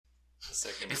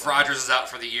If Rodgers is out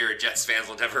for the year, Jets fans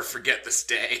will never forget this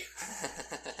day.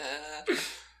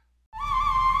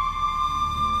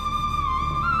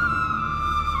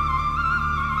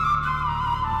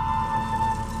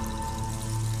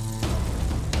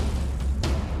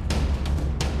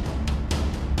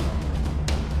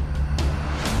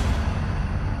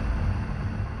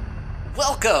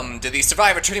 Welcome to the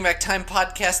Survivor Turning Back Time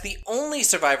podcast, the only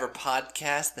Survivor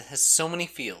podcast that has so many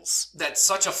feels. That's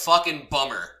such a fucking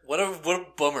bummer. What a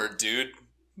bummer, dude.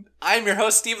 I'm your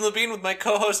host, Stephen Levine, with my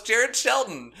co-host, Jared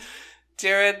Sheldon.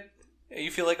 Jared,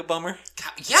 you feel like a bummer?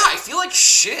 Yeah, I feel like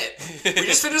shit. We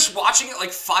just finished watching it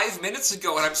like 5 minutes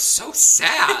ago, and I'm so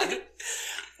sad.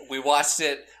 We watched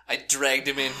it. I dragged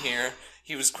him in here.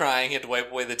 He was crying. He had to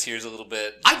wipe away the tears a little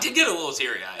bit. I did get a little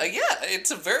teary-eyed. Yeah,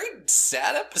 it's a very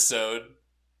sad episode.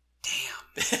 Damn.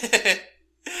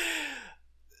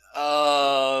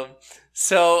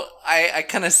 So I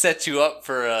kind of set you up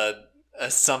for a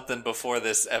something before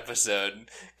this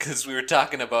episode, because we were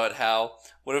talking about how,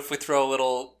 what if we throw a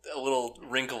little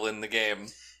wrinkle in the game?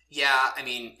 Yeah, I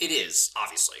mean, it is,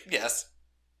 obviously. Yes.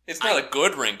 It's not a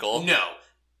good wrinkle. No.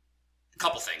 A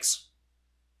couple things.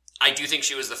 I do think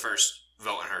she was the first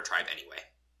vote in her tribe anyway.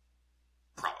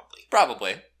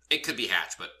 Probably. It could be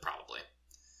Hatch, but probably.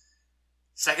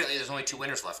 Secondly, there's only 2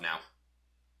 winners left now.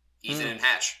 Ethan and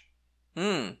Hatch.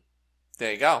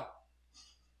 There you go.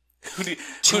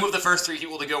 Two of the first 3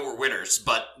 people to go were winners,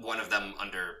 but one of them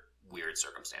under weird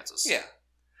circumstances. Yeah.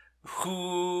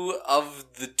 Who of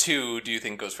the 2 do you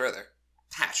think goes further?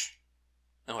 Hatch.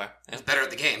 Okay. Yeah. He's better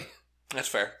at the game. That's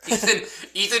fair.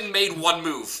 Ethan made one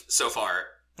move so far,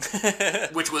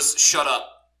 which was shut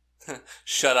up.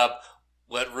 Shut up.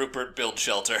 Let Rupert build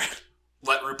shelter.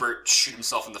 Let Rupert shoot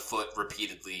himself in the foot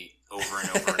repeatedly over and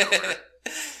over and over.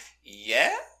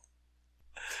 Yeah?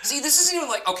 See, this isn't even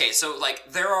like... Okay, so,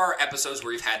 like, there are episodes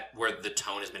where where the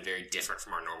tone has been very different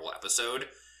from our normal episode.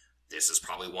 This is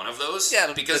probably one of those.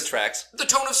 Yeah, because the tracks. The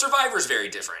tone of Survivor is very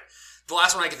different. The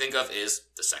last one I can think of is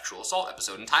the sexual assault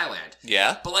episode in Thailand.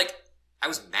 Yeah? But, like, I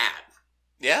was mad.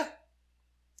 Yeah?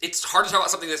 It's hard to talk about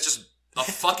something that's just a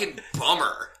fucking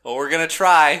bummer. Well, we're gonna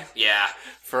try. Yeah.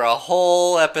 For a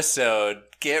whole episode.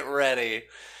 Get ready.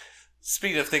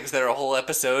 Speaking of things that are a whole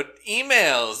episode,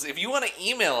 emails. If you want to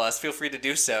email us, feel free to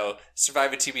do so.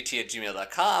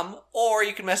 survivortbt@gmail.com, or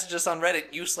you can message us on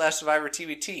Reddit,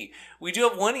 u/survivortbt. We do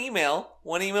have one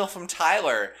email from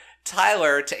Tyler.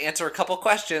 Tyler, to answer a couple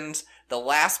questions, the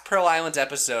last Pearl Islands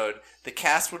episode the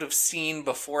cast would have seen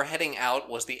before heading out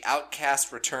was the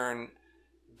Outcast Return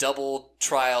double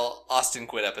trial Austin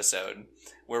Quid episode,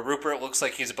 where Rupert looks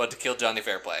like he's about to kill Johnny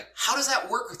Fairplay. How does that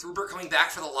work with Rupert coming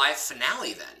back for the live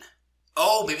finale then?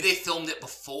 Oh, maybe they filmed it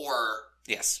before.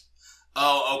 Yes.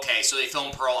 Oh, okay, so they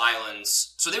filmed Pearl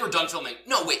Islands. So they were done filming...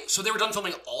 No, wait, so they were done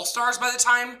filming All Stars by the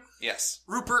time? Yes.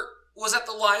 Rupert was at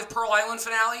the live Pearl Island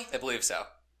finale? I believe so.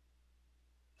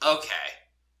 Okay.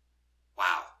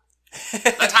 Wow.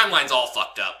 That timeline's all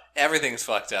fucked up. Everything's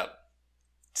fucked up.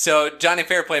 So Johnny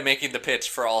Fairplay making the pitch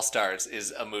for All Stars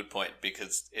is a moot point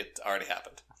because it already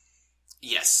happened.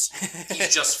 Yes.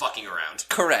 He's just fucking around.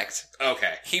 Correct.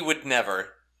 Okay. He would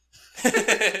never.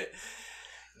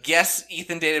 Yes,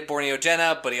 Ethan dated Borneo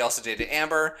Jenna, but he also dated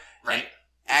Amber. Right. And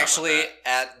actually,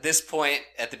 at this point,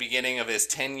 at the beginning of his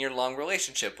 10-year-long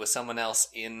relationship with someone else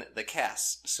in the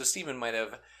cast. So Steven might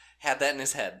have had that in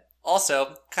his head.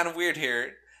 Also, kind of weird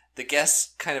here, the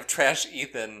guests kind of trash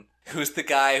Ethan, who's the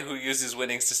guy who used his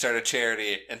winnings to start a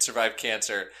charity and survive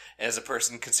cancer, as a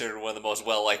person considered one of the most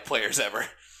well-liked players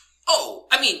ever. Oh,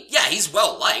 I mean, yeah, he's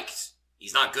well-liked.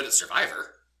 He's not good at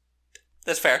Survivor.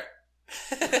 That's fair.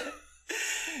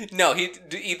 No,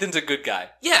 Ethan's a good guy.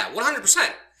 Yeah,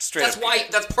 100%.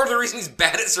 That's part of the reason he's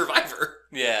bad at Survivor.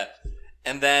 Yeah.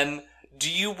 And then, do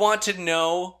you want to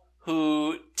know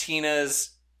who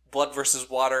Tina's blood versus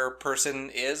water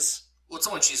person is? Well, it's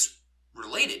someone she's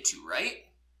related to, right?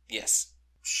 Yes.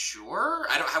 Sure?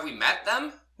 Have we met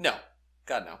them? No.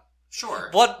 God, no. Sure.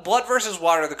 Blood versus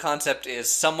water, the concept is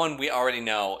someone we already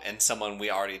know and someone we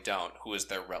already don't, who is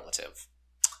their relative.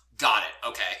 Got it.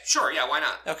 Okay. Sure, yeah, why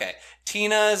not? Okay.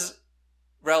 Tina's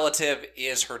relative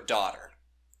is her daughter.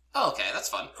 Oh, okay, that's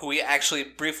fun. Who we actually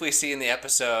briefly see in the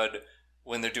episode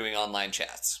when they're doing online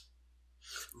chats.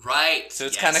 Right. So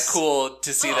it's kind of cool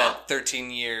to see that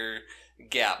 13-year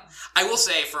gap. I will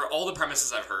say, for all the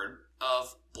premises I've heard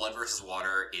of, Blood versus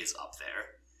Water is up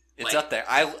there. It's up there.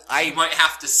 You might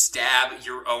have to stab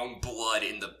your own blood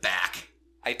in the back.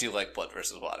 I do like Blood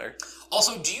versus Water.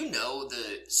 Also, do you know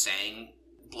the saying,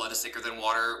 blood is thicker than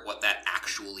water, what that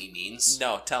actually means?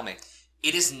 No, tell me.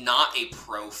 It is not a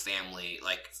pro-family,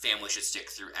 like, family should stick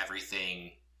through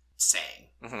everything saying.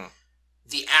 Mm-hmm.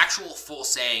 The actual full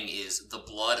saying is, the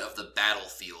blood of the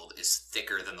battlefield is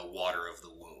thicker than the water of the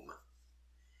womb.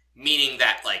 Meaning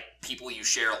that, like, people you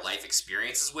share life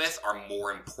experiences with are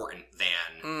more important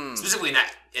than, specifically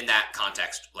in that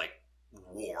context, like,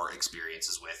 war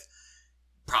experiences with,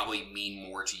 probably mean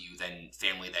more to you than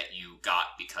family that you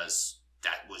got because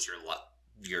that was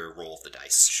your roll of the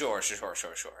dice. Sure.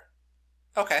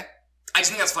 Okay. I just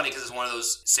think that's funny because it's one of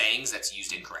those sayings that's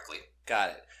used incorrectly. Got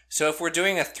it. So if we're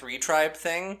doing a 3-tribe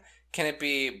thing, can it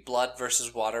be blood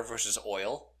versus water versus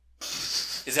oil?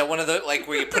 Is that one of the, like,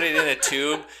 where you put it in a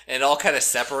tube and it all kind of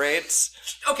separates?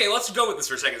 Okay, let's go with this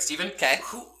for a second, Steven. Okay.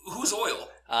 Who's oil?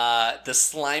 The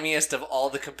slimiest of all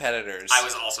the competitors. I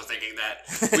was also thinking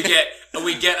that.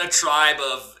 We get a tribe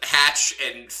of Hatch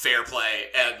and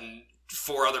Fairplay and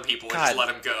 4 other people and just let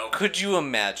them go. Could you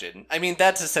imagine? I mean,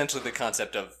 that's essentially the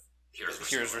concept of Heroes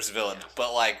versus Villain. Yeah.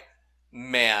 But, like,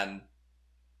 man.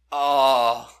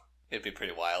 Oh. It'd be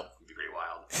pretty wild.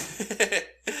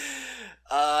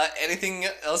 Anything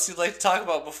else you'd like to talk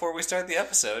about before we start the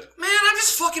episode? Man, I'm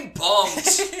just fucking bummed.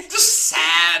 Just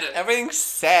sad. Everything's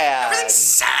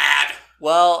sad.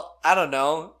 Well, I don't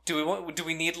know. Do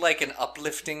we need like an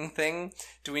uplifting thing?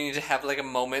 Do we need to have like a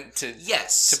moment to...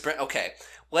 Yes. Okay.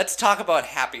 Let's talk about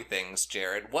happy things,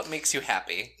 Jared. What makes you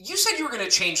happy? You said you were going to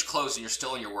change clothes and you're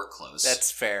still in your work clothes. That's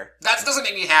fair. That doesn't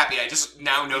make me happy. I just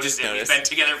now noticed that we've been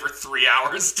together for 3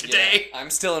 hours today. Yeah, I'm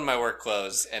still in my work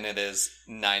clothes and it is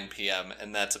 9 p.m.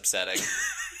 and that's upsetting.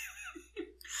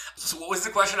 So what was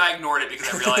the question? I ignored it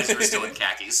because I realized you were still in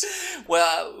khakis.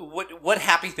 Well, what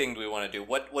happy thing do we want to do?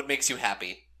 What makes you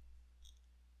happy?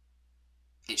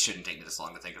 It shouldn't take me this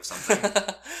long to think of something.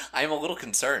 I'm a little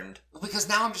concerned. Well, because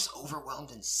now I'm just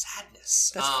overwhelmed in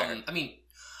sadness. That's fair. I mean,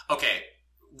 okay,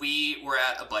 we were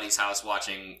at a buddy's house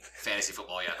watching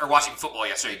football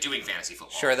yesterday, doing fantasy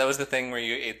football. Sure, that was the thing where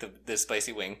you ate the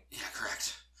spicy wing. Yeah,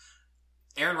 correct.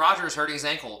 Aaron Rodgers hurting his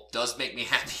ankle does make me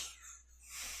happy.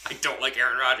 I don't like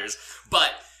Aaron Rodgers,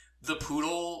 but the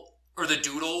poodle or the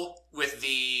doodle with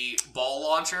the ball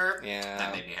launcher,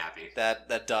 that made me happy.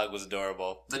 That dog was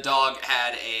adorable. The dog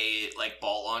had a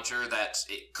ball launcher that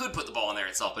it could put the ball in there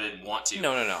itself, but it didn't want to.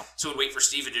 No. So it would wait for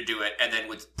Steven to do it, and then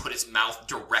would put its mouth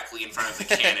directly in front of the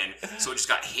cannon, so it just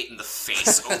got hit in the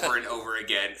face over and over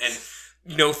again, and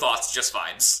no thoughts, just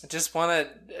vibes. I just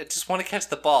want to catch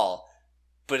the ball,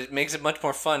 but it makes it much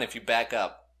more fun if you back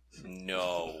up.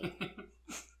 No.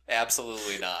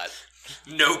 Absolutely not.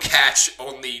 No catch,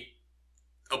 only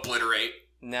obliterate.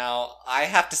 Now, I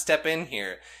have to step in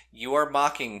here. You are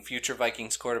mocking future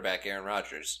Vikings quarterback Aaron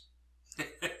Rodgers.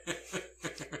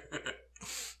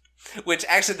 Which,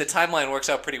 actually, the timeline works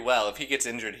out pretty well. If he gets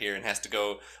injured here and has to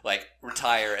go,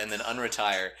 retire and then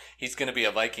unretire, he's going to be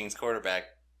a Vikings quarterback.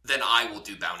 Then I will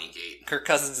do Bounty Gate. Kirk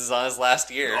Cousins is on his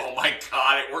last year. Oh my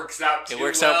god, it works out too well. It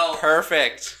works out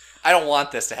perfect. I don't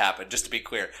want this to happen, just to be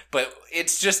clear. But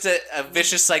it's just a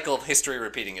vicious cycle of history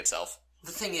repeating itself.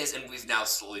 The thing is, and we've now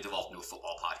slowly devolved into a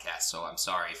football podcast, so I'm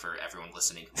sorry for everyone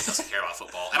listening who doesn't care about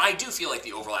football. And I do feel like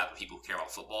the overlap of people who care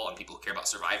about football and people who care about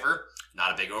Survivor,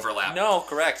 not a big overlap. No,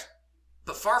 correct.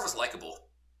 But Favre was likable.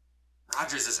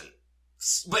 Rodgers isn't.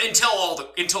 But until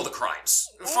the crimes.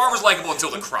 Favre was likable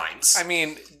until the crimes. I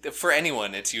mean, for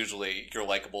anyone, it's usually you're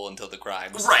likable until the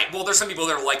crimes. Right. Well, there's some people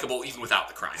that are likable even without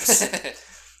the crimes.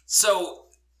 So,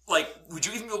 would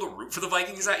you even be able to root for the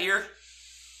Vikings that year?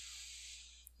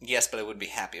 Yes, but I wouldn't be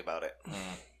happy about it.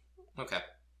 Okay.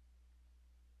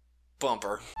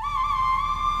 Bumper.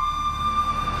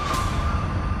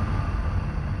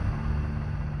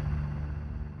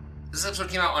 This episode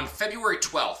came out on February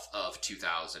 12th of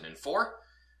 2004.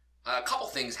 A couple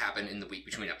things happened in the week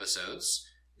between episodes.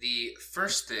 The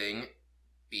first thing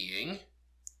being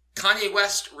Kanye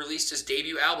West released his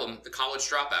debut album, The College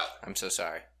Dropout. I'm so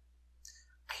sorry.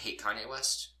 I hate Kanye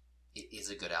West. It is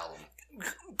a good album.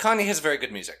 Kanye has very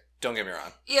good music. Don't get me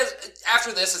wrong.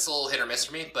 After this, it's a little hit or miss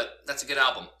for me, but that's a good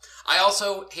album. I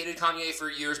also hated Kanye for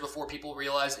years before people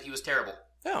realized that he was terrible.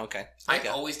 Oh, okay. I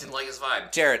always didn't like his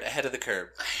vibe. Jared, ahead of the curve.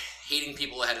 Hating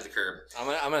people ahead of the curb. I'm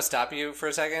gonna stop you for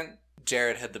a second.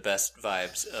 Jared had the best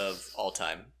vibes of all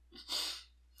time.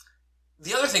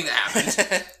 The other thing that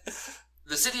happened,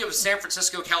 the city of San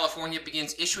Francisco, California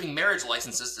begins issuing marriage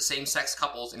licenses to same-sex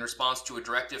couples in response to a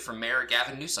directive from Mayor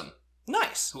Gavin Newsom.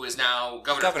 Nice. Who is now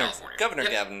Governor of California. Governor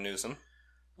Gavin Newsom.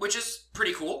 Which is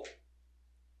pretty cool.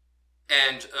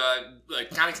 And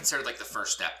kind of considered the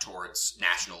first step towards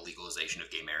national legalization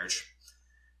of gay marriage.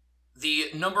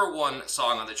 The number one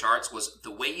song on the charts was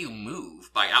The Way You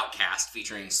Move by Outkast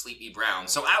featuring Sleepy Brown.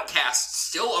 So Outkast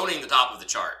still owning the top of the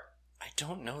chart. I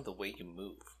don't know The Way You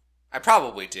Move. I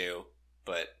probably do,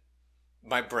 but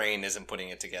My brain isn't putting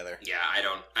it together. Yeah, I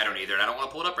don't either, and I don't want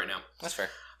to pull it up right now. That's fair.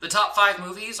 The top 5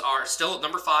 movies are still at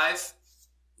number 5,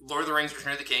 Lord of the Rings: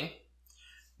 Return of the King.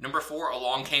 Number 4,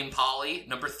 Along Came Polly.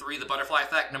 Number 3, The Butterfly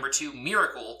Effect. Number 2,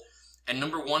 Miracle. And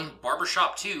number 1,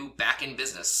 Barbershop 2, Back in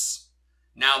Business.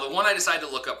 Now, the one I decided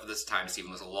to look up for this time,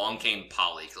 Stephen, was Along Came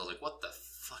Polly, because I was like, what the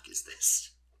fuck is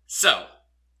this? So,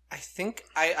 I think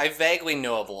I vaguely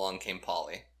know of Along Came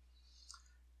Polly.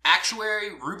 actuary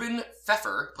Reuben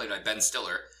Pfeffer, played by Ben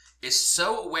Stiller, is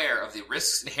so aware of the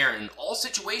risks inherent in all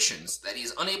situations that he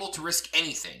is unable to risk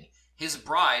anything. His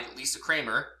bride, Lisa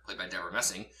Kramer, played by Deborah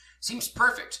Messing, seems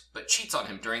perfect, but cheats on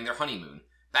him during their honeymoon.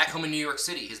 Back home in New York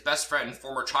City, his best friend,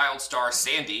 former child star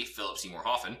Sandy, Philip Seymour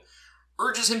Hoffman,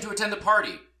 urges him to attend a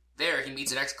party. There, he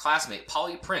meets an ex-classmate,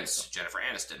 Polly Prince, Jennifer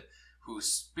Aniston, whose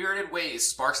spirited ways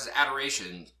sparks his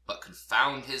adoration, but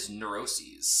confound his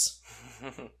neuroses.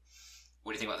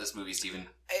 What do you think about this movie, Stephen?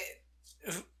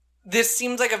 This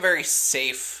seems like a very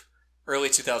safe early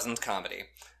 2000s comedy.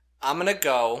 I'm gonna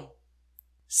go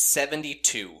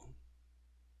 72.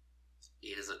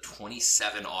 It is a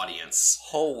 27 audience.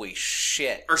 Holy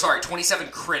shit. Or sorry, 27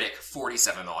 critic,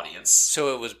 47 audience.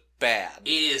 So it was bad. It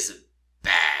is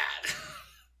bad.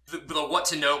 The what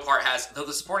to know part has, though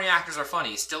the supporting actors are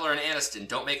funny, Stiller and Aniston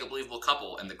don't make a believable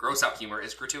couple, and the gross out humor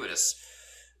is gratuitous.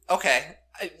 Okay.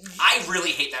 I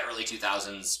really hate that early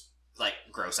 2000s, like,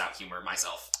 gross out humor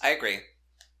myself. I agree.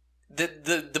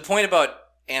 The point about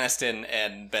Aniston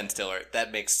and Ben Stiller,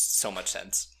 that makes so much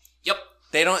sense. Yep.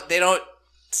 They don't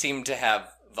seem to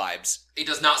have vibes. It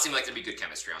does not seem like there'd be good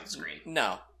chemistry on the screen.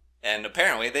 No. And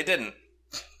apparently they didn't.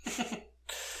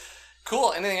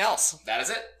 Cool. Anything else? That is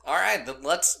it. All right. Then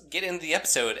let's get into the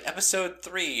episode. Episode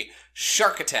 3,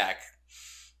 Shark Attack.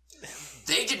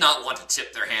 They did not want to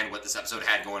tip their hand what this episode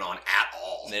had going on at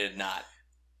all. They did not.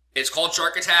 It's called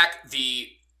Shark Attack. The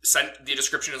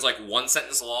description is like one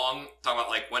sentence long, talking about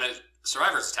like when a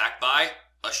survivor is attacked by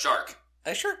a shark.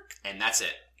 A shark. And that's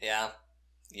it. Yeah.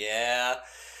 Yeah.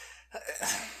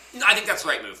 I think that's the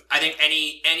right move. I think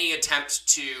any attempt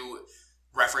to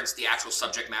reference the actual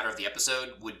subject matter of the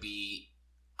episode would be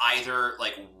either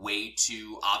like way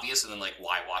too obvious and then like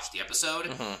why watch the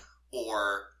episode,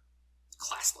 or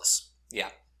classless. Yeah.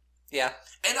 Yeah.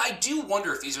 And I do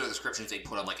wonder if these are the descriptions they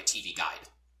put on like a TV guide.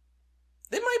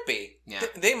 They might be. Yeah.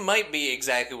 They might be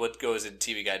exactly what goes in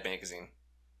TV Guide magazine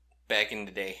back in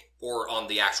the day. Or on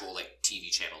the actual like TV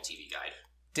channel TV guide.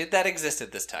 Did that exist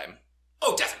at this time?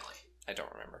 Oh, definitely. I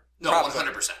don't remember. No, Probably.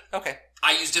 100%. Okay.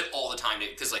 I used it all the time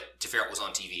because like to figure out what was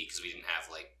on TV because we didn't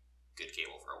have like good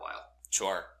cable for a while.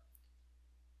 Sure.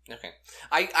 Okay.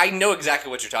 I know exactly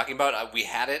what you're talking about. We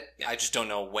had it. Yeah. I just don't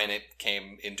know when it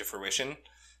came into fruition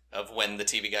of when the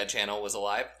TV Guide channel was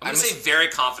alive. I'm going to say very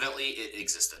confidently it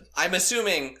existed. I'm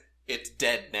assuming it's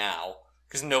dead now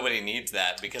because nobody needs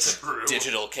that because True. of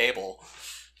digital cable.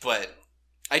 But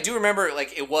I do remember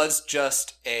like it was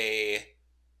just a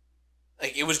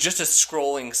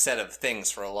scrolling set of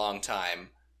things for a long time.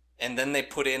 And then they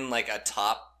put in like a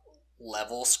top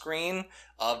level screen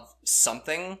of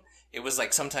something. It was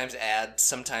like sometimes ads,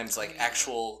 sometimes like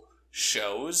actual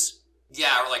shows.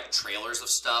 Yeah, or like trailers of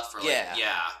stuff. Or like,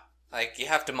 yeah. Like you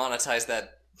have to monetize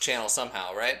that channel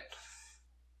somehow, right?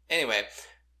 Anyway.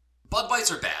 Bug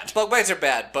bites are bad. Bug bites are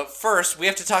bad, but first we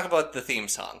have to talk about the theme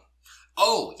song.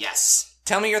 Oh, yes.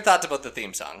 Tell me your thoughts about the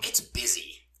theme song. It's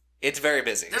busy. It's very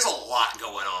busy. There's a lot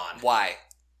going on. Why?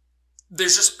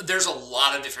 There's a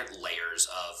lot of different layers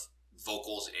of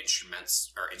vocals and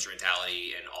instruments, or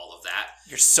instrumentality and all of that.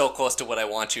 You're so close to what I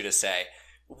want you to say.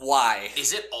 Why?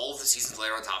 Is it all of the seasons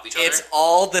layered on top of each other? It's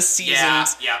all the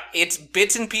seasons. Yeah. It's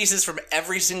bits and pieces from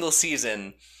every single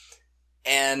season.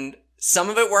 And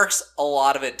some of it works, a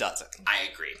lot of it doesn't. I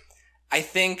agree. I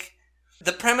think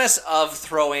the premise of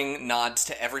throwing nods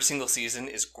to every single season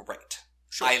is great.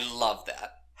 Sure. I love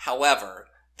that. However,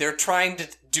 they're trying to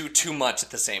do too much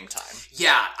at the same time.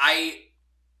 Yeah, I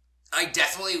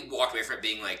definitely walked away from it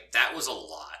being like, that was a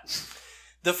lot.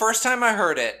 The first time I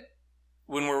heard it,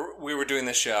 when we were doing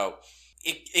the show,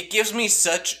 it gives me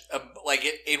such a, like,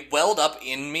 it welled up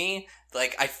in me,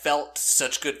 like, I felt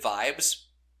such good vibes,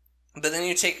 but then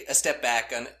you take a step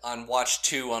back on watch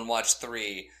 2, on watch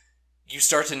 3, you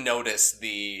start to notice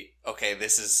okay,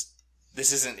 this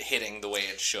isn't hitting the way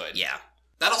it should. Yeah.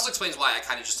 That also explains why I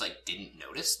kind of just, like, didn't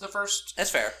notice the first That's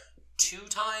fair. 2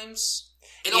 times.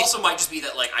 It also might just be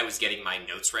that, like, I was getting my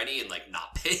notes ready and, like,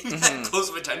 not paying that close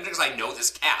of attention because I know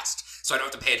this cast, so I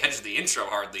don't have to pay attention to the intro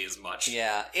hardly as much.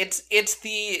 Yeah,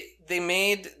 they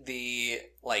made the,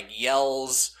 like,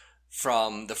 yells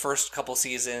from the first couple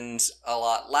seasons a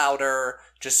lot louder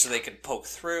just so they could poke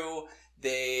through.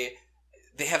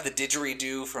 They have the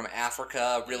didgeridoo from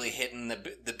Africa really hitting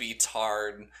the beats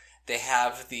hard. They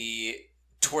have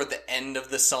toward the end of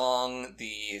the song,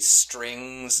 the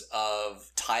strings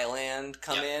of Thailand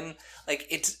come in. Like,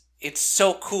 it's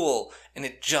so cool, and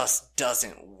it just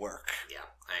doesn't work. Yeah,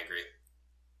 I agree.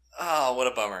 Oh, what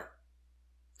a bummer.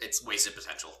 It's wasted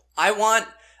potential. I want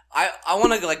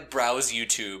to, like, browse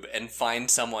YouTube and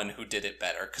find someone who did it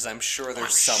better, because I'm sure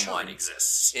there's someone. Sure it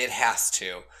exists. It has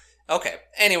to. Okay,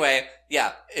 anyway,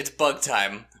 yeah, it's bug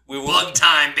time. Bug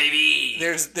time, baby!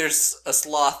 There's a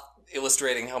sloth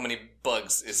illustrating how many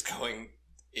bugs is going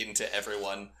into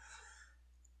everyone.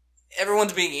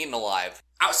 Everyone's being eaten alive.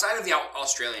 Outside of the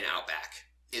Australian outback,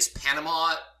 is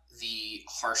Panama the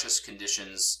harshest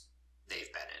conditions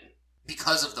they've been in?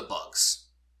 Because of the bugs.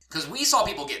 Because we saw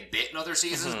people get bit in other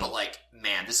seasons, but, like,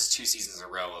 man, this is 2 seasons in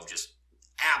a row of just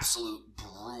absolute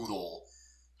brutal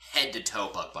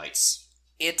head-to-toe bug bites.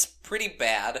 It's pretty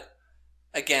bad.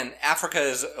 Again, Africa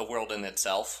is a world in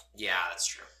itself. Yeah, that's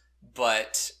true.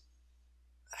 But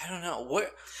I don't know.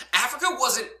 Africa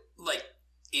wasn't, like,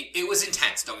 it was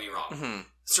intense, don't get me wrong. Mm-hmm.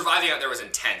 Surviving out there was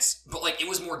intense, but, like, it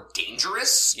was more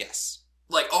dangerous. Yes.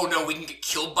 Like, oh no, we can get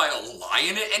killed by a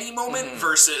lion at any moment,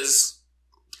 versus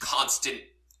constant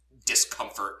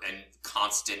discomfort and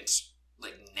constant,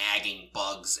 like, nagging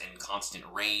bugs and constant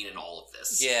rain and all of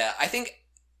this. Yeah, I think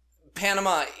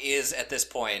Panama is, at this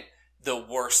point, the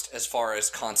worst as far as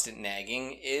constant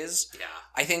nagging is. Yeah.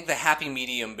 I think the happy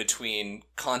medium between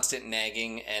constant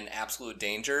nagging and absolute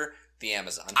danger, the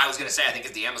Amazon. I was going to say, I think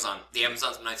it's the Amazon. The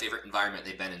Amazon's my favorite environment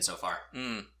they've been in so far.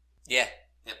 Yeah.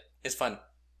 Yep. It's fun.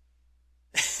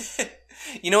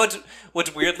 You know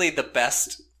what's weirdly the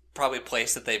best probably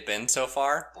place that they've been so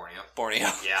far? Borneo.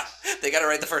 Yeah. They got it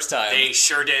right the first time. They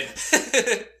sure did.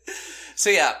 So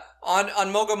yeah, on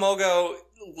Mogo Mogo,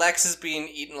 Lex is being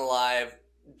eaten alive.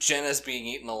 Jenna's being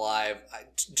eaten alive.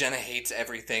 Jenna hates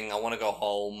everything. I want to go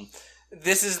home.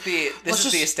 This is the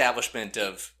establishment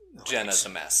of Jenna's a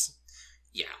mess.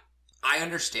 Yeah. I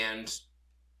understand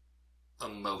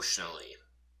emotionally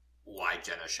why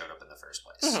Jenna showed up in the first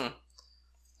place. Mm-hmm.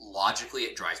 Logically,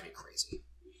 it drives me crazy.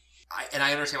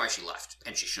 I understand why she left,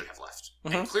 and she should have left.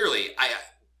 Mm-hmm. And clearly,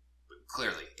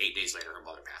 8 days later, her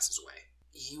mother passes away.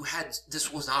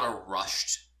 This was not a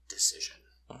rushed decision.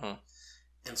 Mm-hmm.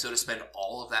 And so to spend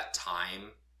all of that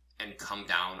time and come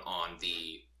down on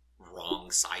the wrong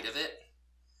side of it,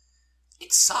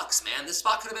 it sucks, man. This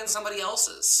spot could have been somebody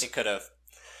else's. It could have.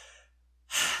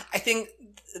 I think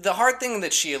the hard thing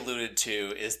that she alluded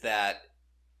to is that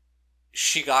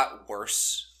she got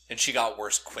worse, and she got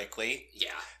worse quickly. Yeah.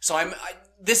 So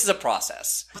this is a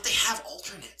process. But they have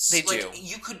alternates. They do.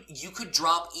 You could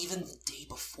drop even the day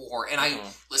before. And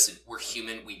listen, we're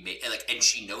human. We made and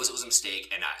she knows it was a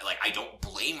mistake, and I don't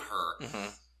blame her. Mm-hmm.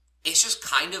 It's just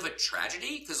kind of a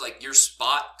tragedy because your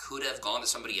spot could have gone to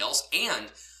somebody else, and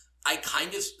I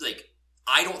kind of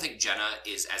I don't think Jenna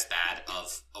is as bad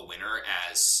of a winner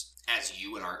as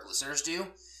you and our listeners do,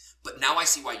 but now I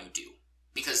see why you do.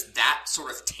 Because that sort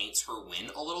of taints her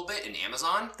win a little bit in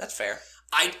Amazon. That's fair.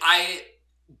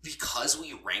 Because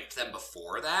we ranked them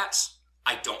before that,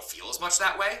 I don't feel as much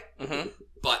that way. Mm-hmm.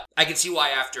 But I can see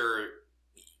why after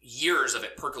years of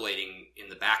it percolating in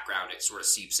the background, it sort of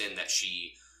seeps in that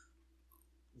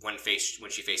when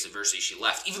she faced adversity, she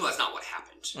left, even though that's not what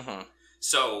happened. Mm-hmm.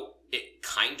 So it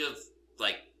kind of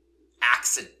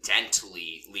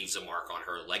accidentally leaves a mark on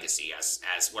her legacy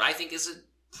as what I think is a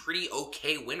pretty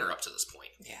okay winner up to this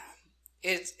point. Yeah.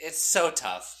 It's so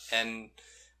tough, and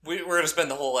we're going to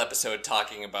spend the whole episode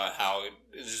talking about how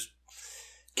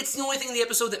it's the only thing in the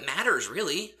episode that matters,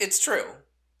 really. It's true.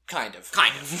 Kind of.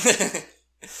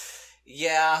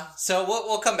 Yeah, so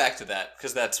we'll come back to that,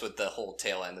 because that's what the whole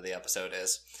tail end of the episode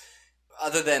is.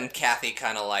 Other than Kathy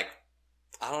kind of I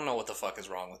don't know what the fuck is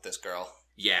wrong with this girl.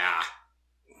 Yeah.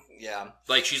 Yeah.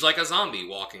 She's like a zombie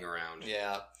walking around.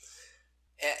 Yeah.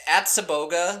 At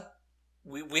Saboga,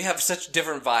 we have such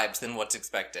different vibes than what's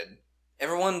expected.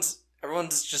 Everyone's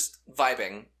just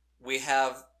vibing. We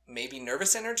have maybe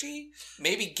nervous energy,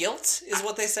 maybe guilt is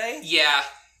what they say. Yeah,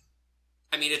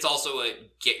 I mean it's also a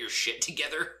get your shit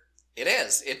together. It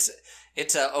is.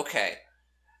 It's a okay.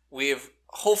 We've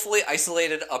hopefully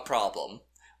isolated a problem.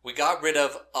 We got rid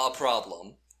of a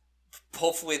problem.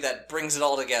 Hopefully that brings it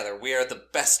all together. We are the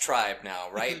best tribe now,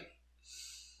 right?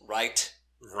 Right.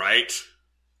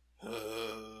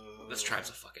 This tribe's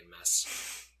a fucking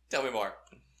mess. Tell me more.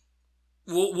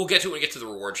 We'll get to it when we get to the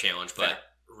reward challenge, but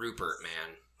Rupert,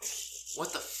 man,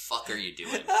 what the fuck are you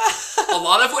doing? A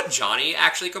lot of what Johnny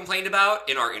actually complained about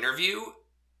in our interview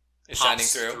is shining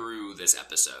through this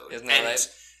episode. Isn't that right?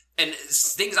 And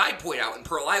things I point out in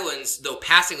Pearl Islands, though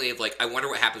passingly of like, I wonder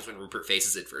what happens when Rupert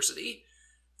faces adversity,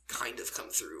 kind of come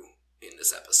through in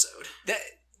this episode.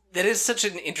 That is such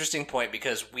an interesting point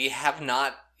because we have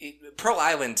not... Pearl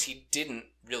Islands, he didn't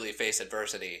really face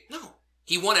adversity. No.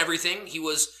 He won everything. He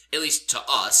was, at least to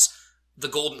us, the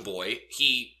golden boy.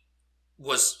 He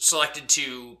was selected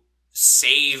to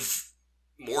save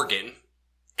Morgan,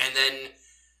 and then...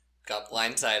 Got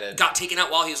blindsided. Got taken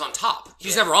out while he was on top. He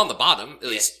was never on the bottom, at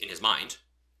least in his mind.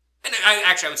 And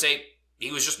I would say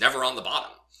he was just never on the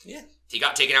bottom. Yeah. He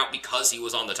got taken out because he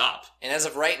was on the top. And as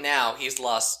of right now, he's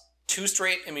lost 2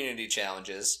 straight immunity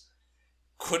challenges.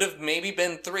 Could have maybe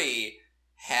been 3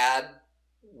 had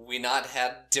we not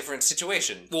had different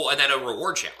situation. Well, and then a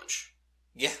reward challenge.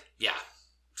 Yeah. Yeah.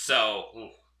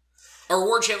 So, a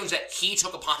reward challenge that he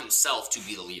took upon himself to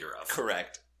be the leader of.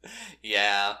 Correct.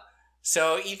 Yeah.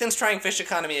 So, Ethan's trying fish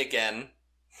economy again.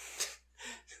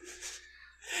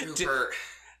 Rupert.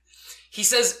 He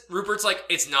says, Rupert's like,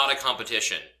 it's not a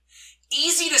competition.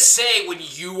 Easy to say when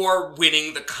you are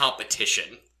winning the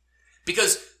competition.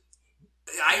 Because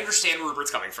I understand where Rupert's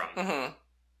coming from. Mm-hmm.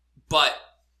 But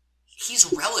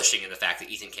he's relishing in the fact that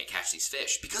Ethan can't catch these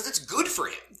fish. Because it's good for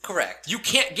him. Correct. You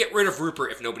can't get rid of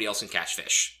Rupert if nobody else can catch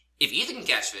fish. If Ethan can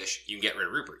catch fish, you can get rid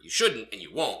of Rupert. You shouldn't, and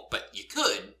you won't, but you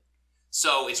could.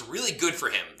 So it's really good for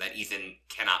him that Ethan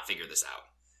cannot figure this out.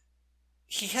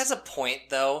 He has a point,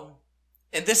 though.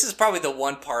 And this is probably the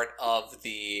one part of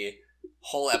the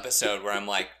whole episode where I'm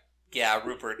like, yeah,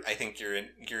 Rupert, I think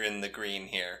you're in the green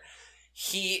here.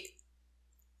 He's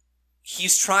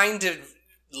trying to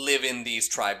live in these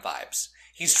tribe vibes.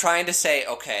 He's trying to say,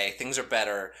 okay, things are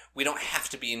better. We don't have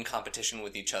to be in competition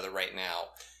with each other right now.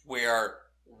 We are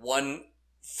one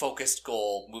focused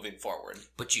goal moving forward.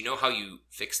 But you know how you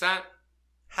fix that?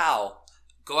 How?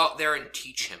 Go out there and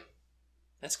teach him.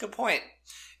 That's a good point.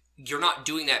 You're not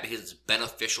doing that because it's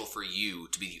beneficial for you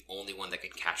to be the only one that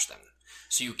can catch them.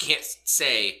 So you can't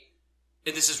say,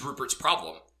 and this is Rupert's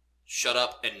problem, shut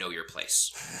up and know your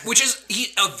place. Which is,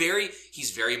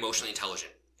 he's very emotionally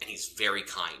intelligent, and he's very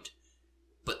kind.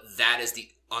 But that is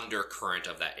the undercurrent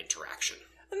of that interaction.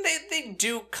 And they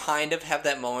do kind of have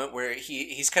that moment where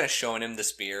he's kind of showing him the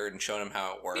spear and showing him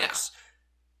how it works. Yeah.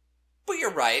 But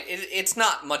you're right, it's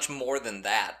not much more than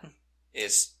that.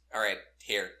 It's, alright,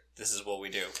 here, this is what we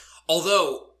do.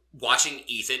 Although, watching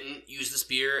Ethan use the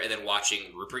spear and then watching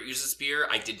Rupert use the spear,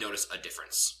 I did notice a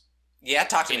difference. Yeah,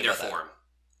 talk to me about in their form.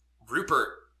 Rupert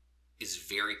is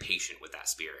very patient with that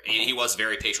spear. And he was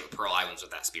very patient with Pearl Islands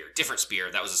with that spear. Different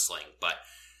spear, that was a sling, but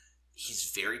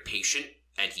he's very patient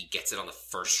and he gets it on the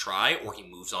first try or he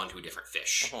moves on to a different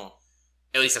fish.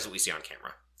 At least that's what we see on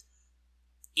camera.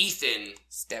 Ethan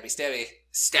stabby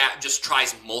just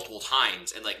tries multiple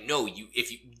times and like, no,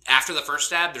 if you after the first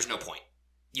stab, there's no point.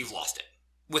 You've lost it.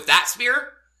 With that spear,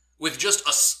 with just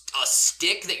a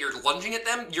stick that you're lunging at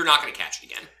them, you're not going to catch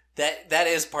it again. That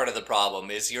is part of the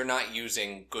problem, is you're not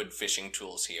using good fishing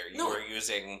tools here. You're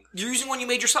using one you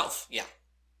made yourself. Yeah.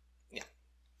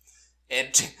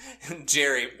 And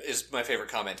Jerry is my favorite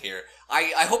comment here.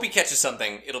 I hope he catches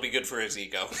something. It'll be good for his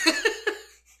ego.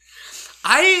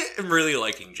 I am really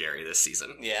liking Jerry this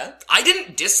season. Yeah? I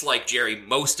didn't dislike Jerry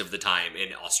most of the time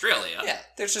in Australia. Yeah,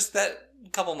 there's just that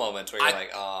couple moments where you're like,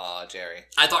 aw, Jerry.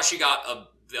 I thought she got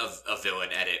a villain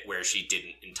edit where she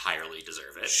didn't entirely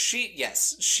deserve it.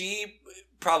 She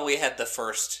probably had the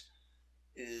first,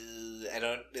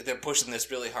 they're pushing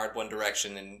this really hard one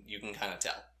direction and you can kind of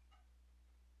tell.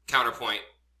 Counterpoint,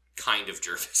 kind of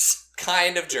Jervis.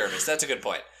 Kind of Jervis, that's a good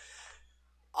point.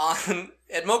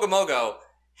 At Mogo Mogo,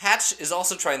 Hatch is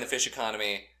also trying the fish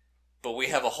economy, but we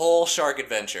have a whole shark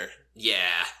adventure.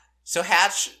 Yeah. So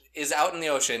Hatch is out in the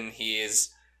ocean. He is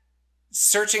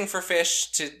searching for fish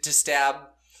to stab,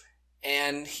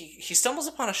 and he stumbles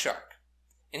upon a shark.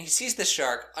 And he sees this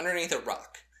shark underneath a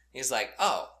rock. He's like,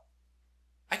 oh,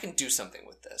 I can do something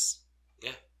with this.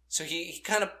 Yeah. So he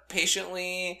kind of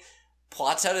patiently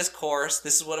plots out his course.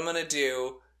 This is what I'm going to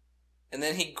do. And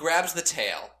then he grabs the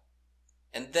tail.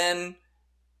 And then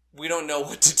we don't know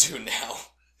what to do now.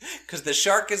 Because the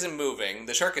shark isn't moving.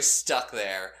 The shark is stuck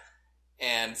there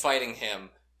and fighting him.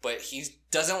 But he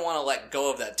doesn't want to let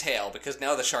go of that tail because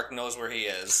now the shark knows where he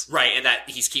is. Right, and that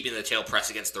he's keeping the tail pressed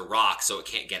against the rock so it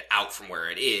can't get out from where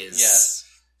it is. Yes.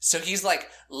 So he's like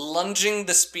lunging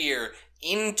the spear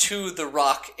into the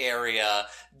rock area,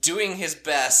 doing his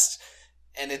best,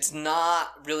 and it's not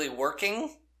really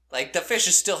working. Like, the fish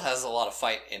still has a lot of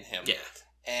fight in him. Yeah.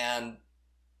 And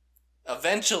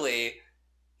eventually,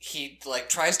 he, like,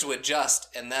 tries to adjust,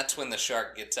 and that's when the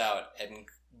shark gets out and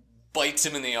bites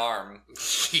him in the arm.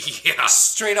 Yeah.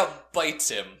 Straight up bites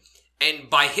him. And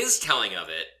by his telling of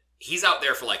it, he's out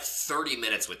there for like 30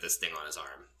 minutes with this thing on his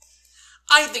arm.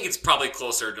 I think it's probably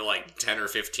closer to like 10 or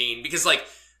 15 because like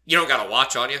you don't got a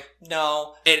watch on you.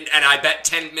 No. And I bet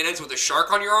 10 minutes with a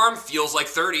shark on your arm feels like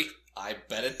 30. I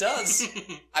bet it does.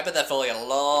 I bet that felt like a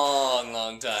long,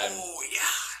 long time. Oh, yeah.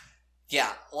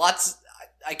 Yeah, lots...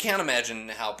 I can't imagine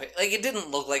how... Like, it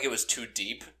didn't look like it was too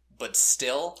deep, but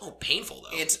still... Oh, painful,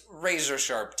 though. It's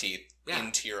razor-sharp teeth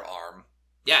into your arm.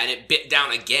 Yeah, and it bit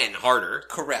down again harder.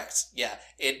 Correct, yeah.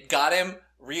 It got him,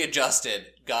 readjusted,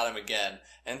 got him again.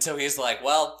 And so he's like,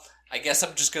 well, I guess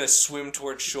I'm just going to swim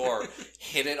towards shore,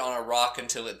 hit it on a rock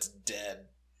until it's dead.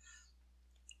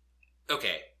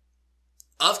 Okay.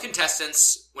 Of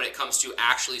contestants, when it comes to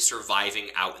actually surviving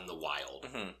out in the wild,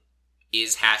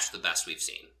 is Hatch the best we've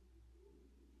seen?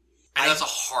 And that's a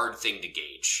hard thing to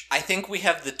gauge. I think we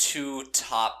have the two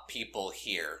top people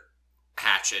here.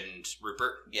 Hatch and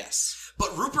Rupert? Yes.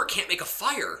 But Rupert can't make a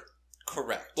fire.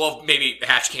 Correct. Well, maybe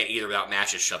Hatch can't either without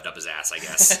matches shoved up his ass, I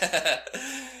guess.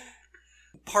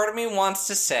 Part of me wants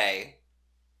to say,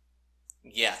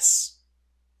 yes,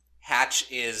 Hatch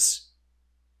is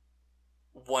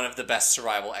one of the best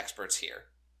survival experts here.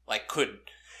 Like,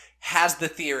 has the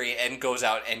theory and goes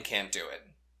out and can't do it.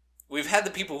 We've had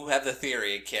the people who have the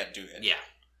theory and can't do it. Yeah.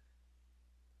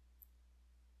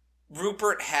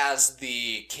 Rupert has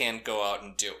the can go out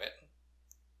and do it,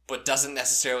 but doesn't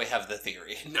necessarily have the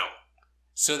theory. No.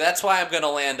 So that's why I'm going to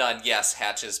land on, yes,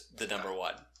 Hatch is the number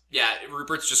one. Yeah,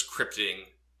 Rupert's just cryptiding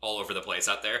all over the place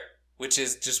out there. Which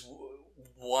is just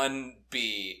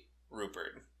 1B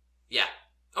Rupert. Yeah.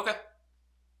 Okay.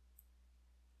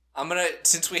 I'm gonna,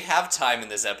 since we have time in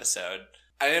this episode,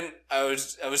 I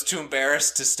was too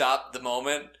embarrassed to stop the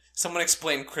moment. Someone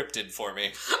explain cryptid for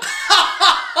me.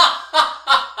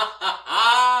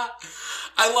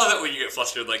 I love it when you get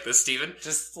flustered like this, Steven.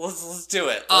 Just, let's do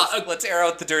it. Let's air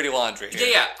out the dirty laundry here.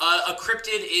 Yeah. A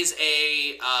cryptid is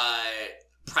a,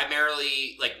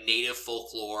 primarily, like, native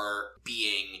folklore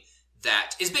being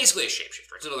that is basically a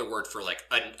shapeshifter. It's another word for, like,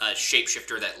 a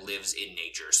shapeshifter that lives in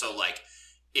nature. So, like,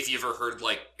 if you ever heard,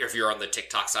 like, if you're on the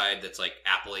TikTok side that's, like,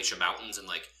 Appalachian Mountains and,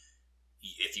 like,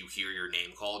 if you hear your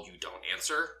name called, you don't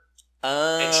answer.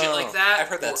 And shit like that. I've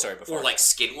heard that story before. Or, like,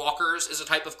 skinwalkers is a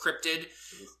type of cryptid.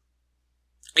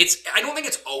 I don't think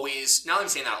it's always, now that I'm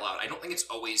saying that out loud, I don't think it's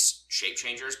always shape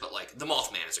changers, but, like, the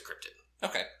Mothman is a cryptid.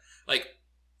 Okay. Like,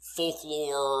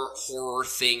 folklore, horror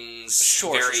things,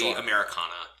 sure.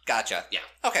 Americana. Gotcha. Yeah.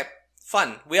 Okay.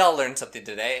 Fun. We all learned something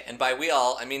today, and by we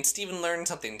all, I mean Steven learned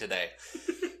something today.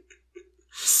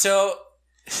 So,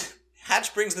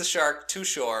 Hatch brings the shark to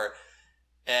shore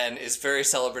and is very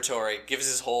celebratory, gives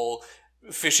his whole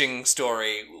fishing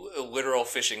story, literal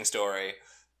fishing story,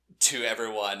 to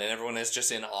everyone, and everyone is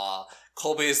just in awe.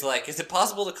 Colby is like, is it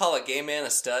possible to call a gay man a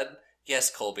stud?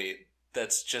 Yes, Colby.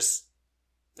 That's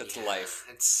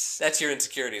life. That's your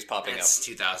insecurities popping up. It's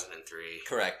 2003.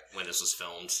 Correct. When this was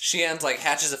filmed. Sheehan's like,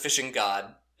 Hatch is a fishing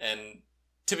god, and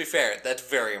to be fair, that's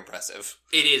very impressive.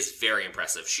 It is very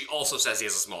impressive. She also says he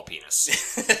has a small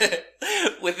penis.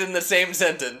 Within the same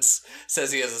sentence,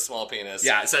 says he has a small penis.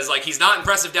 Yeah, it says, like, he's not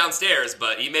impressive downstairs,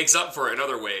 but he makes up for it in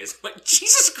other ways. Like,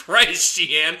 Jesus Christ,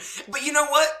 Sheehan. But you know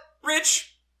what,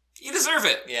 Rich? You deserve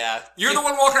it. Yeah. You're the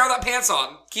one walking around with that pants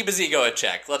on. Keep his ego in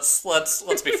check. Let's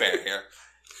be fair here.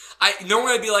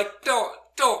 Normally I'd be like,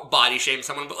 don't body shame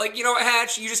someone, but, like, you know what,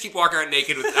 Hatch? You just keep walking around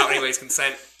naked without anybody's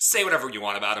consent. Say whatever you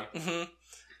want about him. Mm-hmm.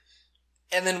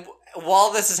 And then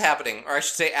while this is happening, or I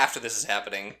should say after this is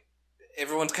happening,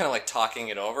 everyone's kind of like talking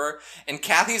it over, and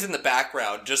Kathy's in the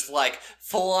background just like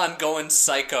full on going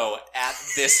psycho at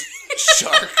this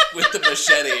shark with the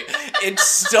machete. It's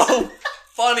so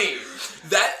funny.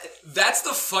 That's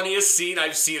the funniest scene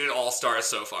I've seen in All Stars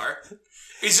so far.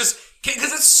 It's just,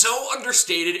 because it's so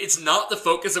understated, it's not the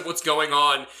focus of what's going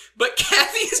on, but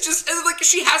Kathy is just, like,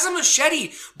 she has a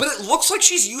machete, but it looks like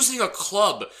she's using a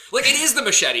club. Like, it is the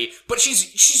machete, but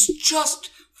she's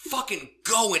just fucking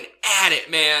going at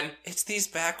it, man. It's these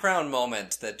background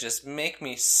moments that just make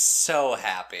me so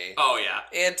happy. Oh, yeah.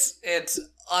 It's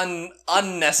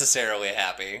unnecessarily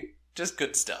happy. Just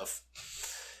good stuff.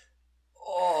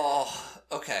 Oh,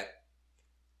 okay.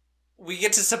 We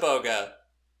get to Saboga.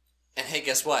 And hey,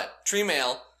 guess what? Tree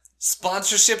Mail,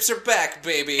 sponsorships are back,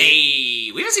 baby.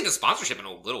 Hey, we haven't seen a sponsorship in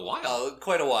a little while. Oh,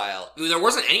 quite a while. There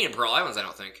wasn't any in Pearl Islands, I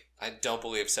don't think. I don't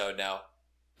believe so, no.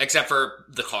 Except for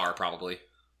the car, probably.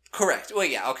 Correct. Well,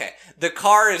 yeah, okay. The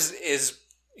car is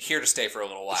here to stay for a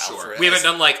little while. Sure. We haven't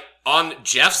done, like, on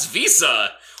Jeff's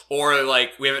Visa, or,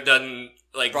 like, we haven't done,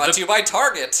 like... Brought to you by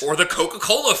Target. Or the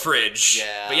Coca-Cola fridge.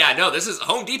 Yeah. But yeah, no, this is...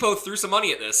 Home Depot threw some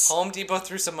money at this. Home Depot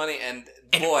threw some money, and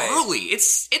boy... early.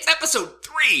 It's episode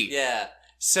 3. Yeah.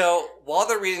 So, while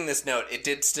they're reading this note, it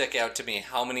did stick out to me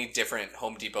how many different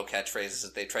Home Depot catchphrases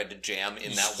that they tried to jam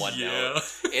in that one note.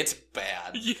 It's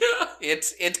bad. Yeah.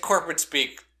 It's corporate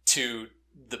speak to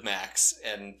the max,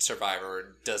 and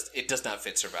Survivor does not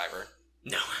fit Survivor.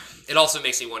 No. It also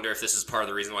makes me wonder if this is part of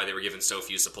the reason why they were given so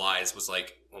few supplies, was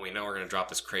like, well, we know we're going to drop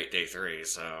this crate day 3,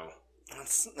 so...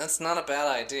 That's not a bad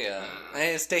idea.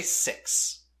 It's day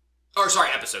 6. Or, sorry,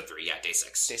 episode 3, yeah, day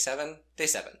 6. Day 7? Day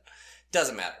 7.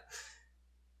 Doesn't matter.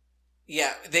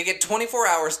 Yeah, they get 24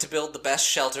 hours to build the best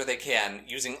shelter they can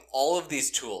using all of these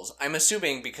tools. I'm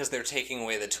assuming because they're taking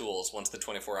away the tools once the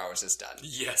 24 hours is done.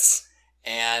 Yes.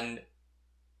 And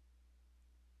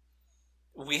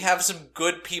we have some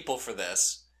good people for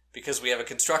this because we have a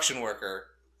construction worker.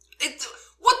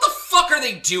 What the fuck are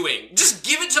they doing? Just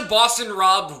give it to Boston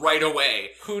Rob right away.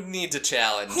 Who needs a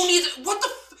challenge? What the...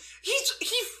 He's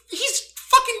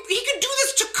fucking... He can do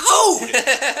this to code!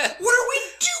 What are we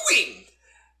doing?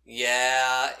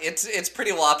 Yeah, it's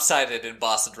pretty lopsided in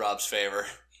Boston Rob's favor.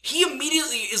 He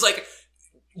immediately is, like,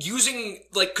 using,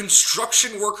 like,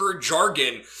 construction worker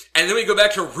jargon, and then we go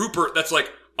back to Rupert that's like,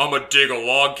 I'm gonna dig a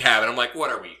log cabin. I'm like,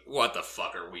 what the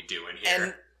fuck are we doing here?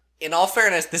 And in all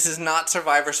fairness, this is not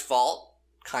Survivor's fault,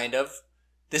 kind of.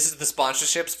 This is the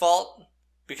sponsorship's fault,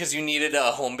 because you needed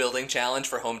a home building challenge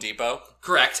for Home Depot.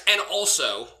 Correct, and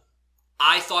also...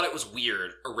 I thought it was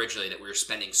weird originally that we were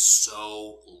spending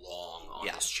so long on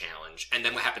this challenge. And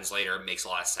then what happens later makes a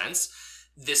lot of sense.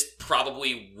 This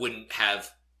probably wouldn't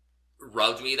have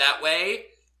rubbed me that way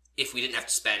if we didn't have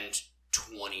to spend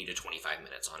 20 to 25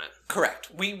 minutes on it.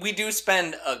 Correct. We do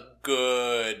spend a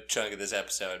good chunk of this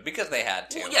episode because they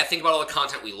had to. Well, yeah, think about all the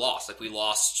content we lost. Like, we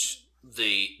lost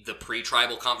the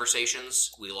pre-tribal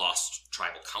conversations. We lost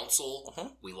tribal council. Uh-huh.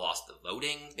 We lost the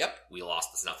voting. Yep. We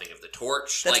lost the snuffing of the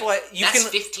torch. That's why that's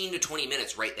 15 to 20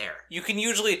 minutes right there. You can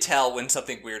usually tell when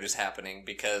something weird is happening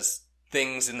because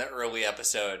things in the early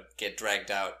episode get dragged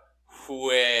out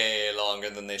way longer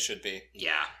than they should be.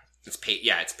 Yeah. It's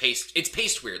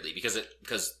paced weirdly because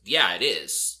it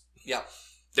is. Yeah.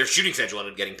 Their shooting schedule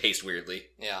ended up getting paced weirdly.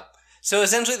 Yeah. So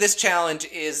essentially this challenge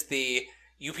is the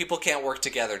you people can't work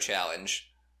together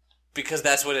challenge. Because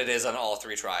that's what it is on all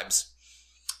 3 tribes.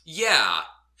 Yeah.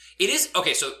 It is...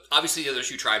 Okay, so obviously the other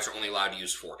 2 tribes are only allowed to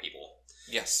use 4 people.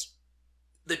 Yes.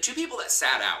 The 2 people that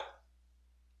sat out,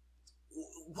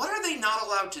 what are they not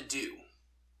allowed to do?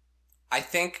 I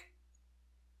think,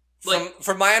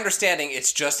 from my understanding,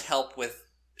 it's just help with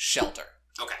shelter.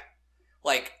 Okay.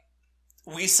 Like,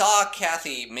 we saw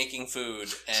Kathy making food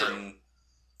and... True.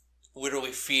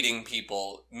 Literally feeding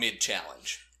people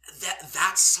mid-challenge.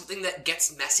 That's something that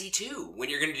gets messy, too. When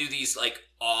you're going to do these, like,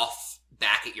 off,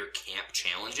 back at your camp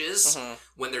challenges,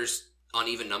 when there's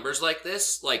uneven numbers like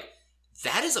this, like,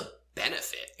 that is a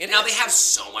benefit. They have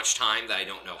so much time that I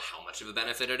don't know how much of a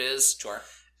benefit it is. Sure.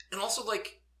 And also,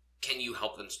 like, can you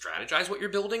help them strategize what you're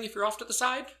building if you're off to the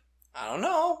side? I don't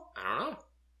know.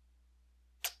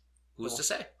 Who's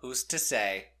to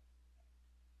say?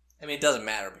 I mean, it doesn't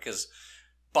matter because...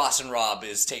 Boston Rob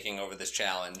is taking over this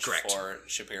challenge for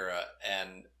Shapira,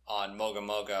 and on Mogo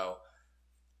Mogo,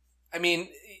 I mean,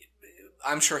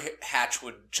 I'm sure Hatch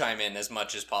would chime in as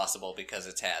much as possible because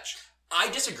it's Hatch. I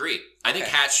disagree. I think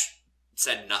Hatch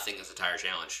said nothing this entire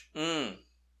challenge. I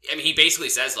mean, he basically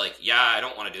says, like, yeah, I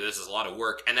don't want to do this. It's a lot of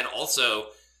work. And then also,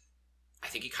 I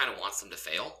think he kind of wants them to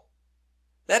fail.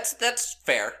 That's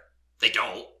fair. They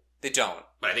don't.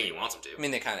 But I think he wants them to. I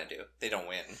mean, they kind of do. They don't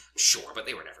win. Sure, but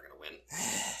they were never going to win.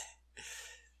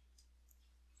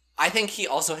 I think he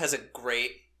also has a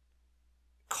great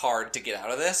card to get out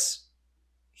of this.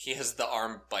 He has the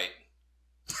arm bite.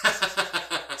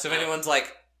 So if anyone's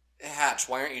like, Hatch,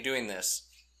 why aren't you doing this?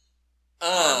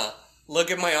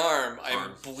 Look at my arm.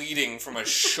 I'm bleeding from a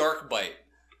shark bite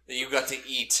that you got to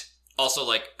eat. Also,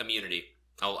 like, immunity.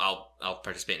 I'll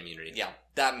participate in immunity. Yeah,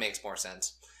 that makes more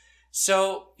sense.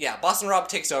 So, yeah, Boston Rob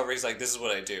takes over. He's like, this is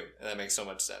what I do. And that makes so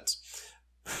much sense.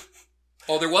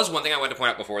 Oh, there was one thing I wanted to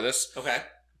point out before this. Okay.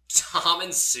 Tom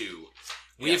and Sue.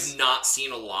 We have not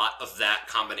seen a lot of that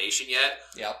combination yet.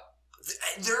 Yep.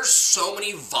 There's so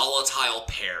many volatile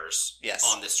pairs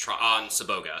on this on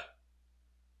Saboga.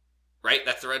 Right?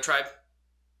 That's the red tribe?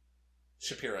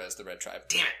 Shapira is the red tribe.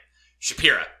 Damn it.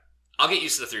 Shapira. I'll get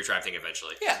used to the 3-tribe thing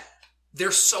eventually. Yeah.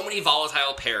 There's so many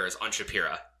volatile pairs on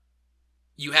Shapira.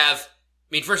 You have, I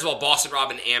mean, first of all, Boston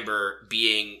Rob and Amber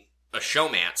being a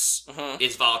showmance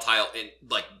is volatile in,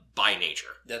 like, by nature.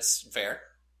 That's fair.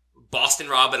 Boston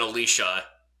Rob and Alicia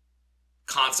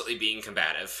constantly being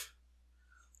combative.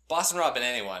 Boston Rob and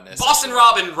anyone. Boston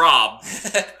Rob and Rob,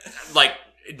 like,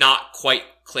 not quite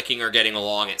clicking or getting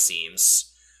along, it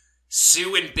seems.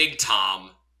 Sue and Big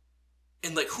Tom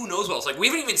And, like, who knows what else? Like, we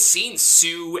haven't even seen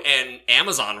Sue and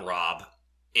Amazon Rob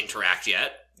interact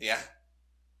yet. Yeah.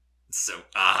 So,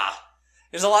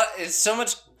 There's a lot... It's so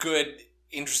much good,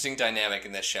 interesting dynamic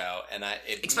in this show, and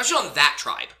especially on that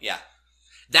tribe. Yeah.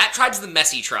 That tribe's the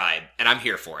messy tribe, and I'm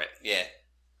here for it. Yeah.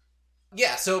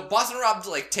 Yeah, so Boston Rob,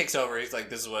 like, takes over. He's like,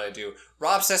 this is what I do.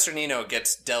 Rob Cesternino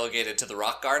gets delegated to the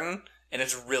rock garden, and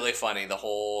it's really funny, the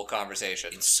whole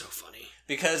conversation. It's so funny.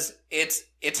 Because it's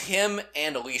him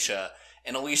and Alicia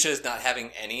is not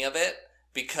having any of it,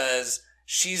 because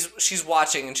she's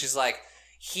watching, and she's like,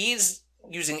 he's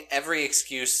using every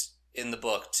excuse in the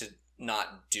book to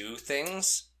not do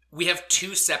things. We have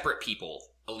two separate people,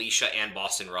 Alicia and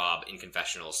Boston Rob, in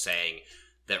confessionals saying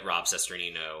that Rob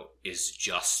Cesternino is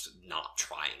just not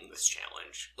trying this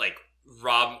challenge. Like,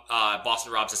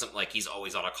 Boston Rob says something like he's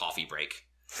always on a coffee break.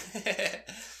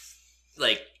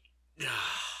 Like,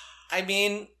 I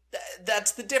mean,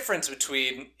 that's the difference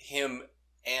between him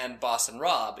and Boston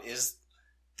Rob, is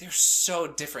they're so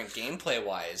different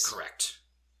gameplay-wise. Correct.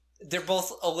 They're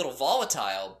both a little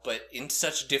volatile, but in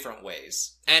such different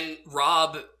ways. And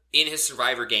Rob, in his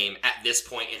Survivor game, at this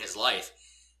point in his life,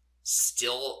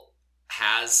 still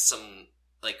has some,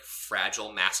 like,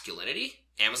 fragile masculinity.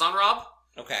 Amazon Rob.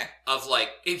 Okay. Of, like,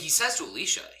 he says to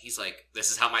Alicia, he's like,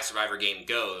 this is how my Survivor game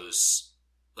goes.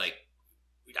 Like,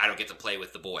 I don't get to play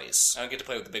with the boys. I don't get to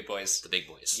play with the big boys. The big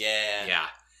boys. Yeah. Yeah.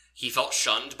 He felt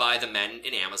shunned by the men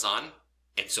in Amazon,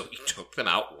 and so he took them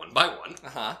out one by one.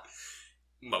 Uh-huh.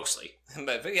 Mostly.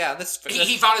 But yeah, that's...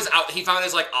 He found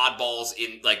his, like, oddballs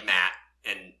in, like, Matt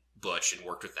and Butch and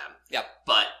worked with them. Yep.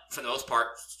 But, for the most part,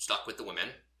 stuck with the women.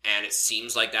 And it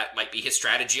seems like that might be his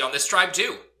strategy on this tribe,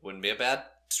 too. Wouldn't be a bad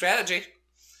strategy.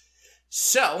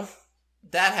 So,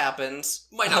 that happens.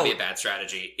 Might not be a bad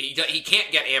strategy. He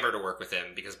can't get Amber to work with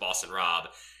him because Boston Rob.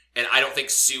 And I don't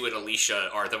think Sue and Alicia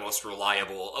are the most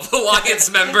reliable of Alliance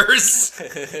members.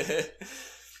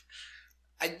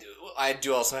 I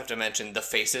do also have to mention the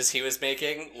faces he was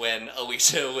making when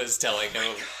Alicia was telling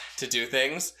him to do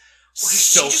things. Well,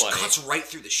 so she just funny. cuts right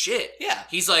through the shit. Yeah.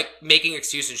 He's like making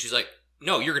excuses and she's like,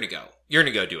 no, you're gonna go. You're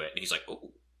gonna go do it. And he's like,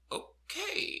 oh,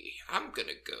 okay, I'm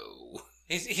gonna go.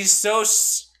 He's so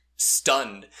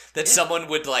stunned that someone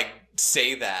would, like,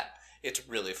 say that. It's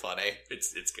really funny.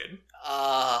 It's good.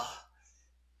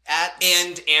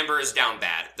 And Amber is down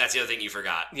bad. That's the other thing you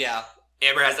forgot. Yeah.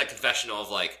 Amber has that confessional of,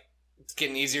 like, it's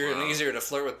getting easier and easier to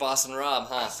flirt with Boston Rob,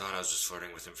 huh? I thought I was just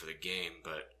flirting with him for the game,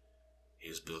 but he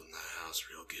was building that house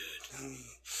real good.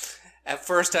 At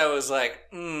first I was like,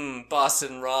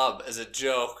 Boston Rob as a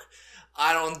joke.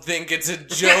 I don't think it's a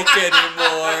joke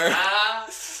anymore.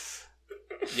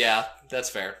 Yeah, that's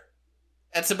fair.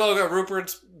 At Saboga,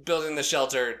 Rupert's building the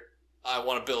shelter. I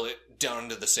want to build it down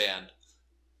into the sand.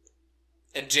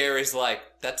 And Jerry's like,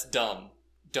 that's dumb.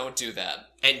 Don't do that.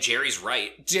 And Jerry's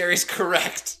right. Jerry's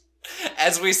correct.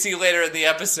 As we see later in the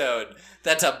episode,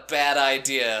 that's a bad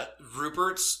idea.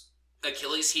 Rupert's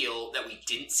Achilles heel that we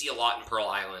didn't see a lot in Pearl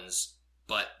Islands,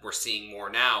 but we're seeing more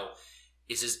now,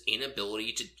 is his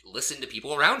inability to listen to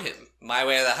people around him. My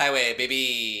way or the highway,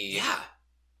 baby. Yeah.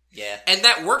 Yeah. And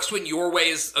that works when your way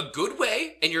is a good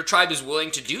way, and your tribe is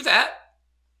willing to do that.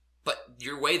 But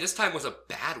your way this time was a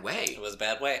bad way. It was a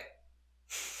bad way.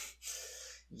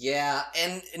 Yeah,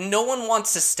 and no one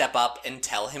wants to step up and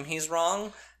tell him he's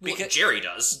wrong. Well, Jerry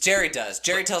does. Jerry does.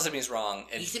 Jerry tells him he's wrong.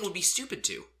 And Ethan would be stupid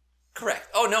too. Correct.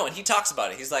 Oh no, and he talks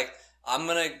about it. He's like, I'm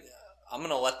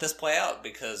gonna let this play out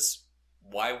because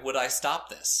why would I stop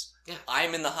this? Yeah.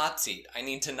 I'm in the hot seat. I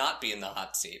need to not be in the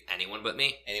hot seat. Anyone but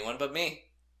me. Anyone but me.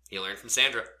 He learned from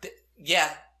Sandra.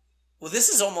 Yeah. Well, this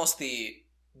is almost the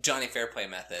Johnny Fairplay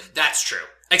method. That's true.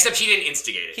 Except he didn't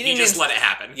instigate it. He just let it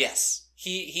happen. Yes.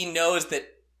 He knows that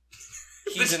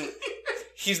he's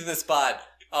in the spot.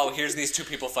 Oh, here's these two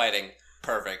people fighting.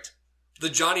 Perfect. The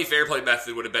Johnny Fairplay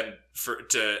method would have been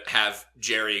to have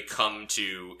Jerry come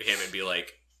to him and be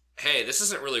like, hey, this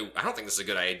isn't really, I don't think this is a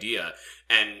good idea.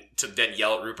 And to then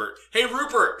yell at Rupert, hey,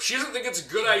 Rupert, she doesn't think it's a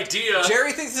good idea.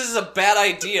 Jerry thinks this is a bad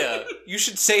idea. You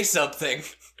should say something.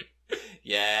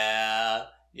 Yeah.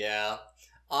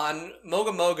 On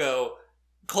Mogo Mogo,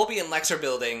 Colby and Lex are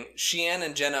building. Sheehan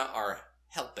and Jenna are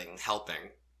helping.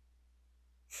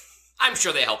 I'm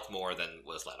sure they helped more than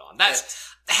was let on.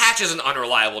 Hatch is an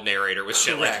unreliable narrator with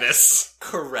shit like this.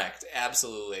 Correct.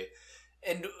 Absolutely.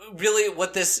 And really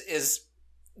what this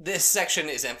section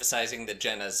is emphasizing that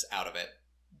Jenna's out of it.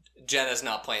 Jenna's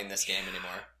not playing this game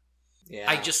anymore. Yeah.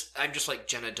 I'm just like,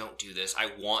 Jenna, don't do this. I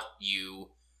want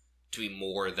you to be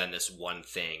more than this one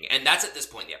thing. And that's at this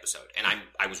point in the episode. And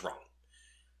I was wrong.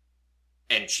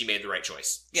 And she made the right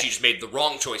choice. Yeah. She just made the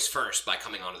wrong choice first by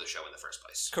coming onto the show in the first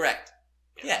place. Correct.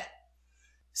 Yeah.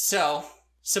 So,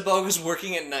 Saboga's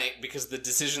working at night because the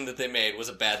decision that they made was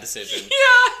a bad decision.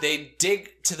 Yeah! They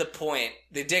dig to the point,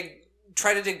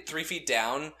 try to dig 3 feet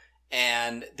down,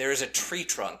 and there's a tree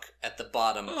trunk at the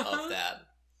bottom of that.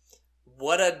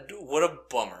 What a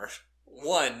bummer.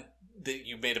 One, that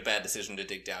you made a bad decision to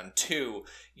dig down. Two,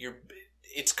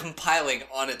 it's compiling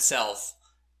on itself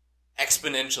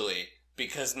exponentially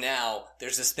because now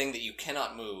there's this thing that you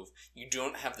cannot move. You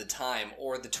don't have the time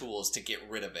or the tools to get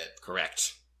rid of it.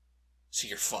 Correct. So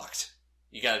you're fucked.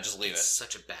 You gotta just leave it.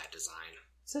 Such a bad design.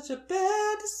 Such a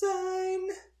bad design.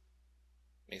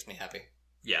 Makes me happy.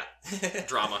 Yeah.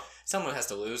 Drama. Someone has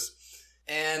to lose.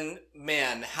 And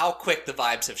man, how quick the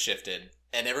vibes have shifted.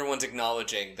 And everyone's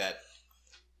acknowledging that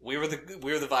we were the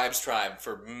vibes tribe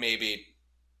for maybe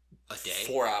a day,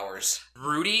 4 hours.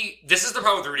 Rudy, this is the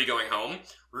problem with Rudy going home.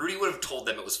 Rudy would have told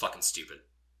them it was fucking stupid.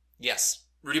 Yes.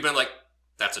 Rudy would have been like,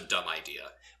 that's a dumb idea.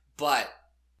 But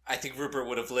I think Rupert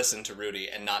would have listened to Rudy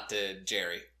and not to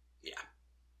Jerry. Yeah.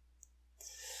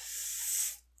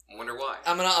 I wonder why.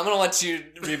 I'm gonna let you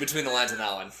read between the lines on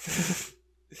that one.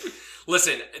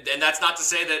 Listen, and that's not to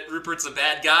say that Rupert's a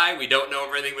bad guy. We don't know him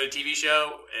for anything but a TV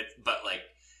show. But, like,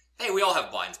 hey, we all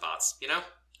have blind spots, you know?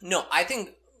 No, I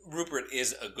think Rupert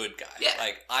is a good guy. Yeah.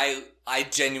 Like, I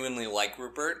genuinely like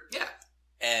Rupert. Yeah.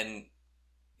 And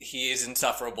he is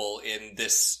insufferable in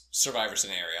this Survivor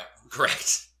scenario.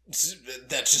 Correct.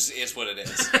 That just is what it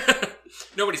is.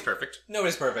 Nobody's perfect.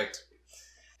 Nobody's perfect.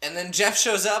 And then Jeff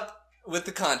shows up with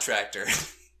the contractor.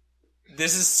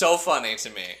 This is so funny to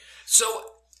me. So,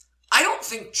 I don't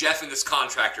think Jeff and this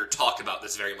contractor talked about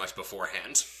this very much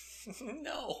beforehand.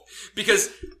 No.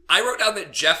 Because I wrote down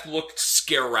that Jeff looked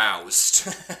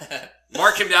scare-roused.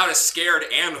 Mark him down as scared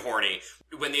and horny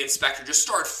when the inspector just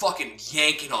started fucking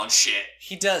yanking on shit.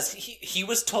 He does. He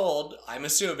was told, I'm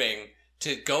assuming,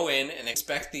 to go in and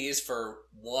inspect these for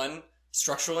 1,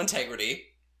 structural integrity,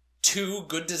 2,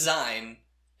 good design,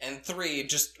 and 3,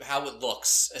 just how it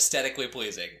looks, aesthetically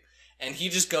pleasing. And he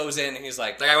just goes in and he's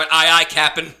like, The guy went, aye,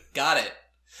 Captain. Got it.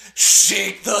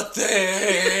 Shake the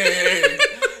thing!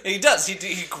 And he does.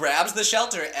 He grabs the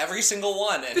shelter, every single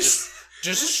one, and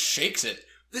just shakes it.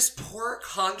 This poor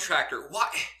contractor. Why?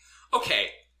 Okay.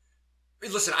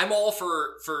 Listen, I'm all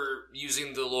for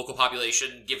using the local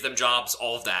population, give them jobs,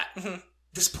 all of that. Mm-hmm.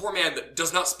 This poor man that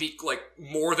does not speak, like,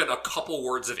 more than a couple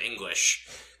words of English,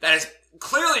 that has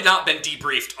clearly not been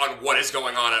debriefed on what is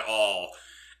going on at all.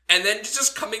 And then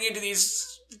just coming into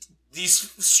these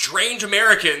strange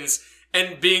Americans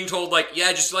and being told, like,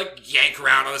 yeah, just, like, yank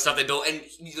around on the stuff they built. And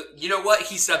you know what?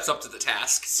 He steps up to the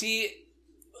task. See,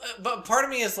 but part of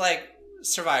me is like,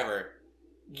 Survivor,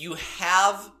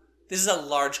 this is a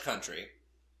large country.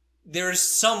 There is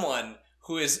someone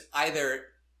who is either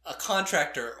a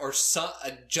contractor or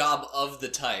a job of the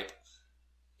type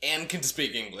and can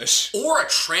speak English. Or a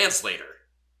translator.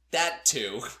 That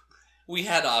too. We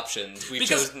had options. We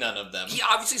chose none of them. He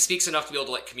obviously speaks enough to be able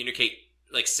to, like, communicate,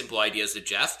 like, simple ideas to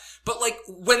Jeff. But, like,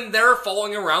 when they're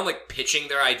following around, like, pitching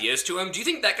their ideas to him, do you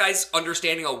think that guy's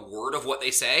understanding a word of what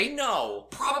they say? No.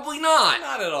 Probably not.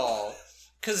 Not at all.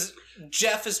 Because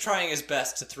Jeff is trying his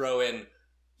best to throw in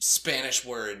Spanish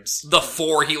words. The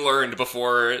 4 he learned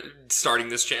before starting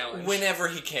this challenge. Whenever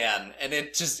he can. And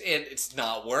it's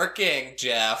not working,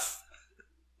 Jeff.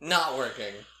 Not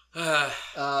working.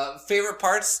 Favorite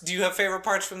parts? Do you have favorite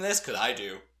parts from this? Because I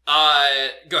do.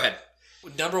 Go ahead.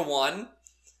 Number 1,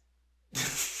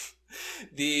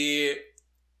 the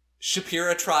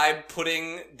Shapira tribe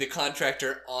putting the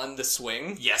contractor on the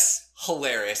swing. Yes.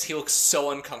 Hilarious. He looks so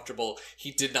uncomfortable.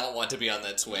 He did not want to be on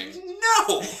that swing.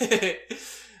 No!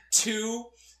 2,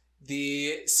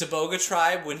 the Saboga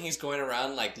tribe, when he's going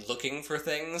around, like, looking for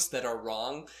things that are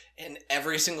wrong, and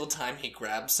every single time he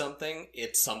grabs something,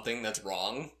 it's something that's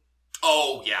wrong.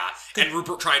 Oh, yeah. And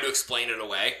Rupert trying to explain it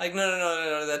away. Like,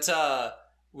 no, that's,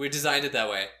 we designed it that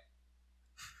way.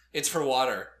 It's for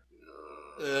water.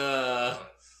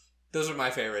 Those are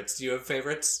my favorites. Do you have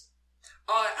favorites?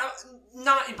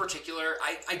 Not in particular.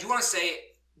 I do want to say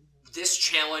this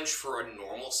challenge for a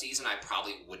normal season I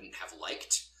probably wouldn't have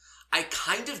liked. I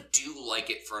kind of do like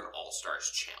it for an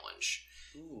All-Stars challenge.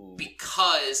 Ooh.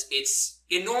 Because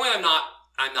normally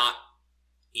I'm not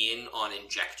in on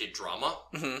injected drama.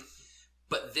 Mm-hmm.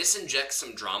 But this injects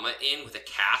some drama in with a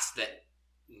cast that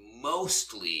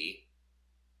mostly,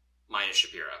 minus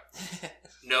Shapira,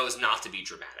 knows not to be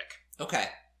dramatic. Okay.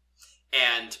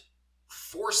 And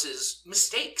forces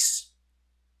mistakes.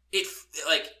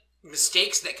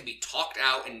 Mistakes that can be talked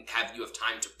out and you have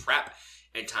time to prep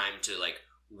and time to, like,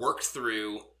 work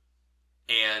through,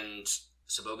 and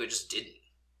Saboga just didn't.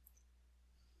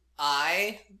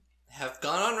 I have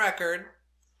gone on record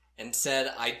and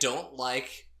said, I don't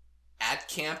like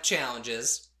at-camp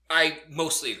challenges. I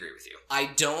mostly agree with you.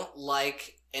 I don't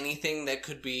like anything that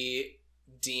could be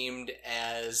deemed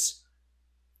as...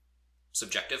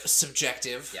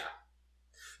 Subjective. Yeah.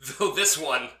 Though this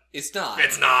one... It's not.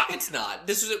 It's not. It's not.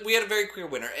 We had a very clear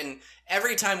winner, and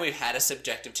every time we've had a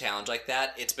subjective challenge like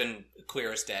that, it's been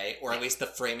clear as day, or at least the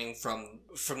framing from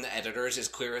the editors is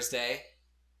clear as day.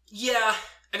 Yeah.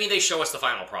 I mean, they show us the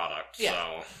final product,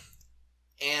 so...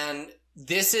 And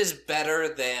this is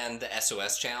better than the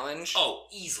SOS challenge. Oh,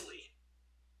 easily.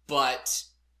 But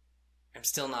I'm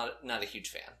still not a huge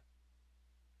fan.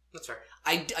 That's fair.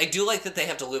 I do like that they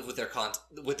have to live with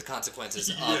with the consequences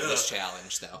of this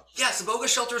challenge, though. Yeah, Saboga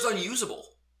Shelter is unusable.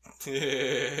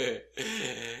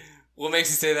 What makes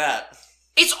you say that?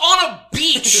 It's on a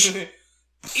beach!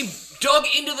 It dug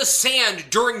into the sand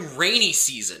during rainy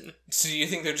season. So you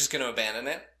think they're just going to abandon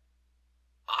it?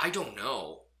 I don't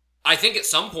know. I think at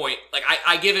some point, like,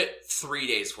 I give it 3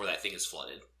 days before that thing is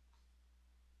flooded.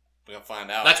 We're going to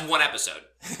find out. That's one episode.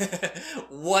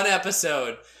 One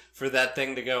episode for that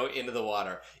thing to go into the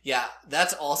water. Yeah,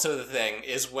 that's also the thing,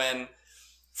 is when,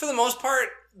 for the most part,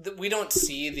 we don't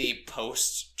see the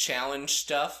post-challenge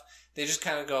stuff. They just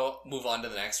kind of move on to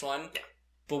the next one. Yeah.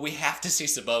 But we have to see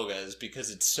Saboga's because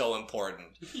it's so important.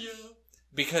 Yeah.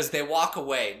 Because they walk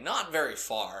away, not very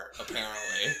far,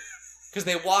 apparently. Because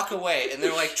they walk away and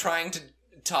they're like trying to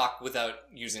talk without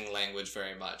using language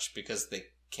very much because they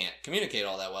can't communicate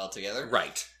all that well together.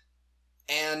 Right.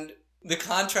 And the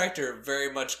contractor very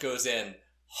much goes in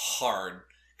hard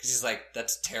because he's like,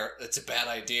 that's a bad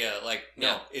idea. Like,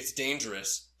 no, it's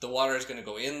dangerous. The water is going to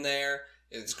go in there.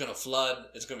 It's going to flood.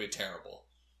 It's going to be terrible.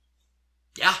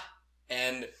 Yeah.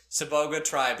 And Saboga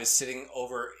tribe is sitting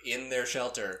over in their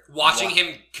shelter. Watching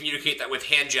him communicate that with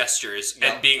hand gestures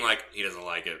and being like, he doesn't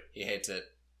like it. He hates it.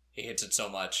 He hates it so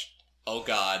much. Oh,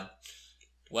 God.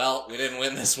 Well, we didn't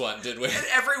win this one, did we? And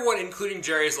everyone, including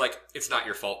Jerry, is like, it's not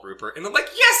your fault, Rupert. And I'm like,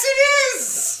 yes, it is!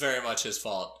 It's very much his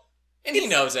fault. And he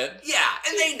knows it. Yeah,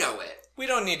 and they know it. We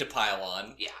don't need to pile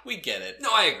on. Yeah. We get it. No,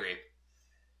 I agree.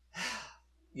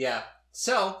 Yeah.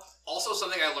 So... Also,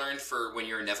 something I learned for when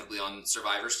you're inevitably on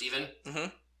Survivor, Steven. Mm-hmm.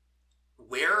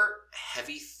 Wear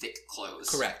heavy, thick clothes.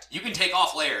 Correct. You can take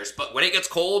off layers, but when it gets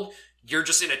cold, you're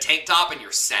just in a tank top and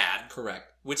you're sad.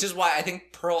 Correct. Which is why I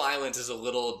think Pearl Islands is a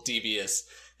little devious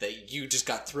that you just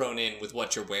got thrown in with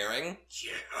what you're wearing.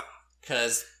 Yeah.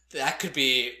 Because that could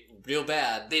be real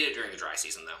bad. They did it during the dry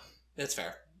season, though. That's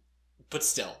fair. But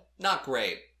still, not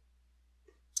great.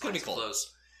 It's going to be cold.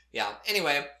 Close. Yeah.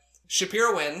 Anyway,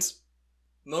 Shapiro wins.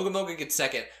 Mogo Mogo gets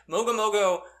second. Mogo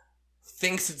Mogo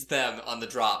thinks it's them on the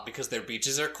drop because their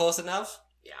beaches are close enough.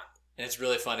 Yeah. And it's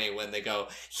really funny when they go,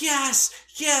 yes,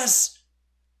 yes,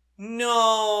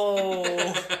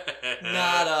 no,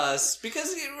 not us.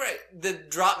 Because, right, the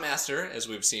drop master, as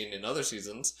we've seen in other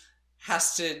seasons,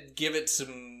 has to give it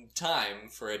some time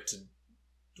for it to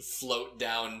float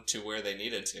down to where they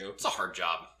need it to. It's a hard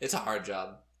job. It's a hard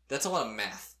job. That's a lot of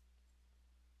math.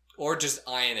 Or just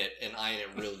eyeing it and eyeing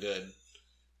it real good.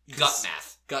 Gut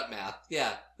math. Gut math.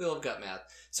 Yeah, we love gut math.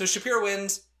 So Shapiro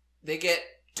wins. They get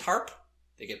tarp,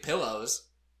 they get pillows,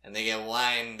 and they get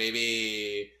wine,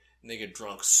 baby. And they get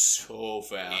drunk so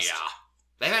fast. Yeah.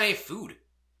 They haven't had any food.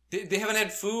 They haven't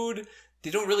had food.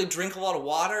 They don't really drink a lot of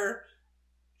water.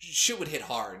 Shit would hit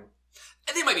hard.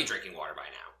 And they might be drinking water by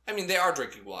now. I mean, they are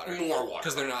drinking water. More water.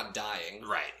 Because they're not dying.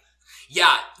 Right.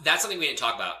 Yeah, that's something we didn't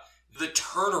talk about. The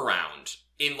turnaround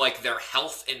in, like, their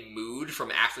health and mood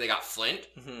from after they got Flint,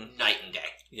 night and day.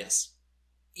 Yes.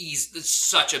 It's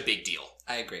such a big deal.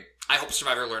 I agree. I hope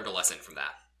Survivor learned a lesson from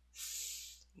that.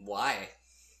 Why?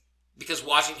 Because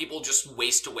watching people just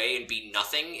waste away and be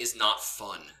nothing is not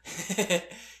fun.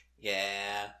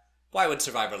 Yeah. Why would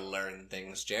Survivor learn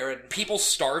things, Jared? People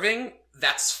starving,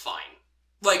 that's fine.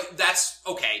 Like, that's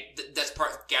okay. That's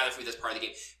part, gather food, that's part of the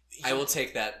game. I will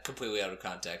take that completely out of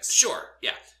context. Sure,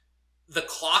 yeah. The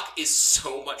clock is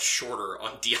so much shorter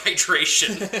on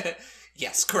dehydration.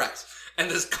 Yes, correct.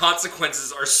 And the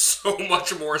consequences are so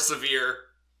much more severe.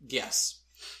 Yes.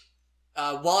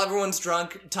 While everyone's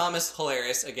drunk, Thomas,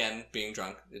 hilarious, again, being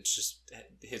drunk. It's just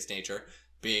his nature.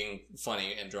 Being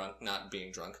funny and drunk, not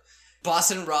being drunk.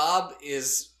 Boston Rob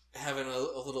is having a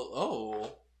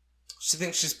little, she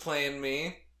thinks she's playing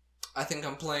me. I think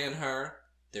I'm playing her.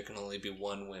 There can only be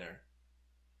one winner.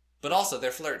 But also,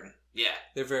 they're flirting. Yeah.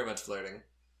 They're very much flirting.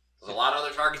 There's a lot of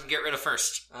other targets to get rid of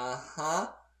first. Uh-huh.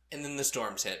 And then the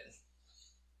storms hit.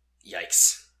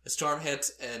 Yikes. The storm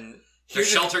hits, and... Their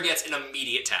shelter gets an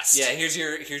immediate test. Yeah, here's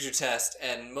your test,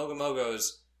 and Mogo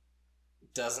Mogo's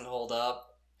doesn't hold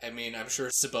up, I mean, I'm sure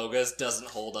Saboga's doesn't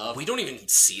hold up. We don't even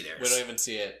see theirs. We don't even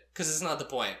see it. Because it's not the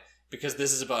point. Because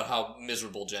this is about how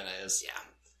miserable Jenna is. Yeah.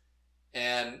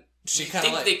 And she kind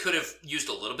of of think they could have used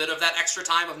a little bit of that extra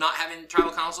time of not having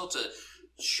tribal council to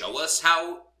show us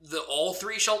how all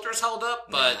 3 shelters held up,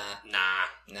 but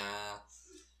nah.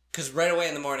 Because right away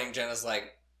in the morning, Jenna's like,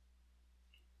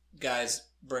 guys,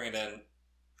 bring it in.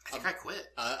 I think I quit.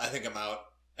 I think I'm out.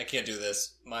 I can't do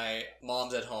this. My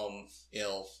mom's at home,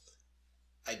 ill.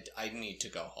 I need to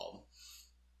go home.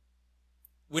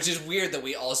 Which is weird that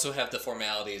we also have the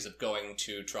formalities of going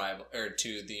to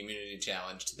to the immunity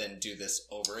challenge to then do this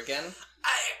over again.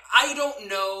 I don't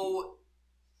know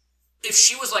if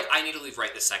she was like, I need to leave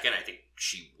right this second. I think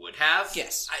she would have.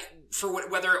 Yes.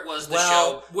 Whether it was the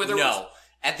show, whether no. It was,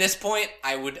 at this point,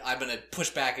 I'm going to push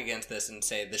back against this and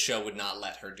say the show would not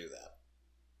let her do that.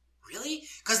 Really?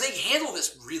 Because they handle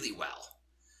this really well.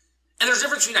 And there's a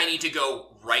difference between I need to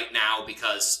go right now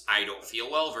because I don't feel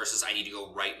well versus I need to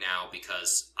go right now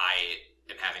because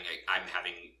I'm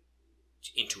having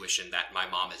intuition that my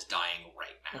mom is dying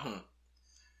right now. Mm-hmm.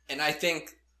 And I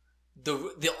think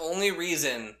the only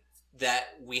reason that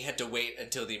we had to wait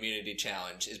until the immunity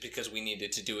challenge is because we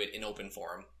needed to do it in open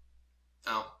forum.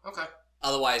 Oh, okay.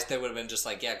 Otherwise, they would have been just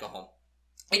like, yeah, go home.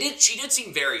 She did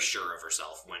seem very sure of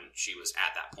herself when she was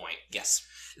at that point. Yes.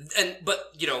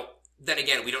 But, then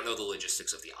again, we don't know the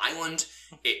logistics of the island.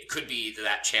 It could be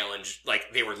that challenge,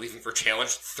 like, they were leaving for challenge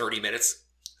 30 minutes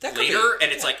later,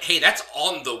 and it's like, hey, that's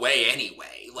on the way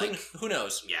anyway. Like, who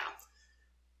knows? Yeah.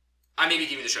 I may be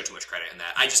giving the show too much credit in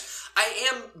that. I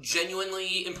am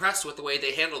genuinely impressed with the way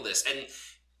they handle this, and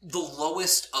the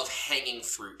lowest of hanging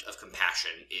fruit of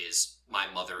compassion is my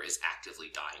mother is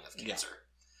actively dying of cancer.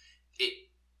 Yeah.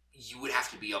 You would have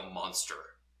to be a monster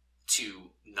to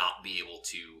not be able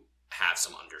to have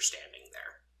some understanding there.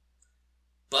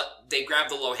 But they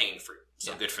grabbed the low-hanging fruit,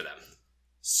 so good for them.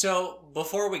 So,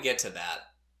 before we get to that,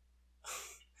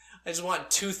 I just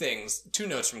want 2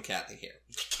 notes from Kathy here.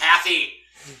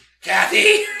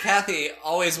 Kathy,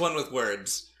 always one with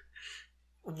words.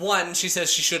 1, she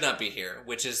says she should not be here,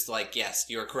 which is like, yes,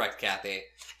 you're correct, Kathy.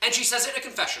 And she says it in a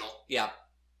confessional. Yeah.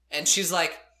 And she's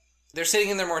like, they're sitting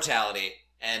in their mortality,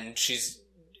 and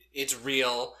it's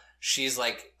real. She's,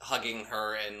 like, hugging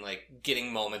her and, like,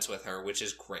 getting moments with her, which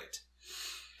is great.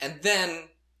 And then,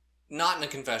 not in a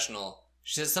confessional,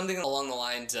 she says something along the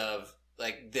lines of,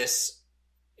 like, this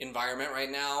environment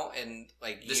right now, and,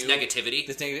 like, this negativity,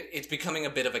 it's becoming a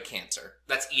bit of a cancer.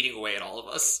 That's eating away at all of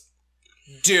us.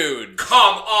 Dude.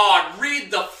 Come on,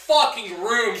 read the fucking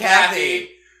room,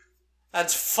 Kathy.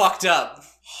 That's fucked up.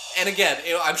 And again,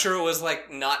 I'm sure it was,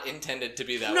 like, not intended to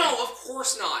be that way. No, of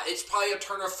course not. It's probably a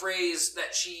turn of phrase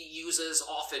that she uses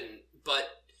often, but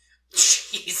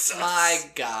Jesus. My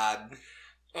God.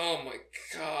 Oh my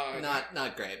God.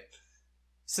 Not great.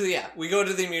 So yeah, we go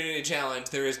to the immunity challenge.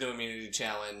 There is no immunity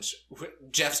challenge.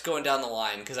 Jeff's going down the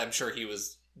line, because I'm sure he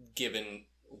was given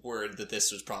word that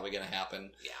this was probably going to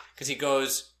happen. Yeah. Because he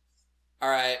goes,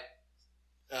 alright,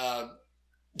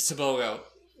 Sabogo,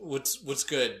 what's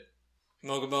good?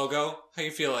 Mogo, how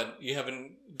you feeling? You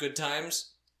having good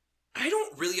times? I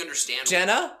don't really understand.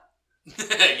 Jenna?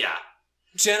 Yeah.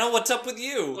 Jenna, what's up with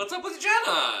you? What's up with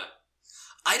Jenna?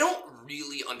 I don't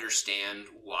really understand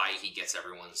why he gets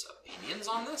everyone's opinions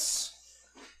on this.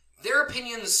 Their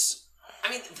opinions,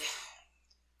 I mean,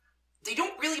 they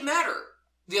don't really matter,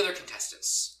 the other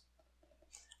contestants.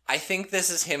 I think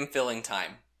this is him filling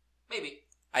time. Maybe.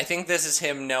 I think this is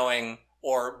him knowing,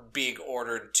 or being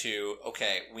ordered to,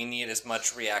 okay, we need as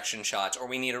much reaction shots, or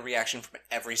we need a reaction from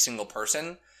every single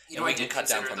person, and we can cut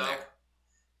down from there.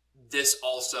 This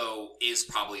also is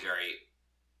probably very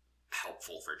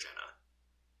helpful for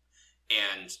Jenna,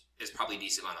 and is probably a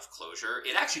decent amount of closure.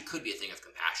 It actually could be a thing of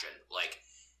compassion, like,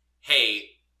 hey,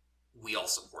 we all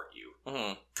support you,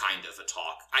 kind of a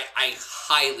talk. I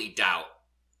highly doubt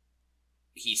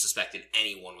he suspected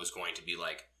anyone was going to be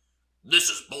like, this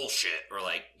is bullshit, or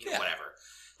like, whatever.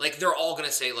 Like, they're all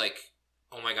gonna say, like,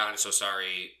 oh my God, I'm so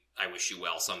sorry, I wish you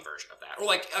well, some version of that. Or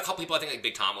like, a couple people, I think like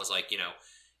Big Tom was like,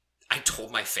 I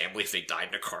told my family if they died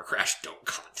in a car crash, don't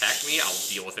contact me, I'll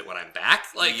deal with it when I'm back.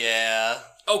 Like, yeah.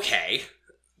 Okay.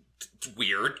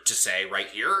 Weird to say right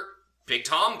here, Big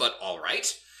Tom, but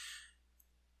alright.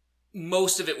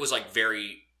 Most of it was like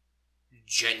very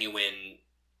genuine,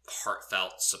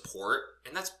 heartfelt support,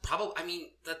 and that's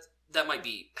probably, that might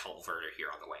be helpful to hear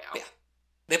on the way out. Yeah.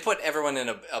 They put everyone in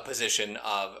a position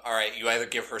of, alright, you either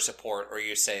give her support or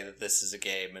you say that this is a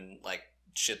game and, like,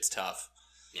 shit's tough.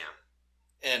 Yeah.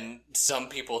 And some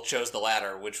people chose the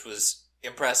latter, which was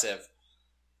impressive.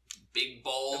 Big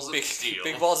balls of steel.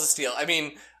 Big balls of steel. I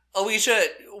mean, Alicia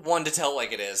wanted to tell it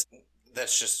like it is.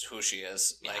 That's just who she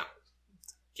is. Yeah. Like,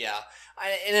 yeah.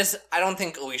 I don't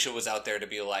think Alicia was out there to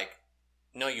be like,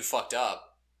 no, you fucked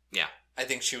up. Yeah. I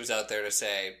think she was out there to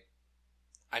say,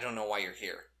 I don't know why you're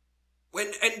here.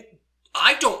 And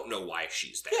I don't know why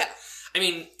she's there. Yeah. I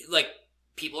mean, like,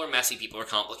 people are messy, people are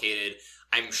complicated.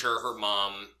 I'm sure her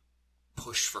mom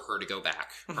pushed for her to go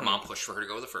back. Her mom pushed for her to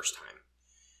go the first time.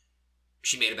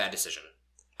 She made a bad decision.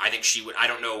 I think she would, I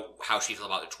don't know how she feels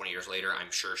about it 20 years later.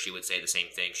 I'm sure she would say the same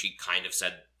thing. She kind of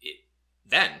said it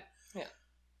then. Yeah.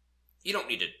 You don't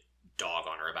need to dog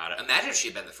on her about it. Imagine if she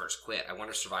had been the first quit. I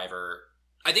wonder Survivor,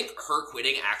 I think her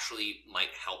quitting actually might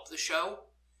help the show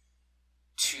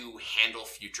to handle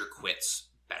future quits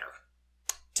better.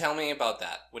 Tell me about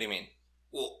that. What do you mean?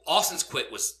 Well, Austin's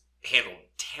quit was handled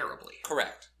terribly.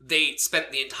 Correct. They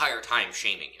spent the entire time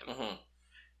shaming him. Mm-hmm.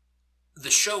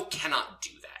 The show cannot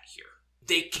do that here.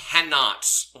 They cannot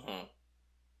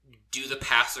do the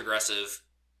passive-aggressive,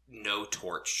 no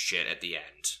torch shit at the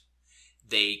end.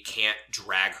 They can't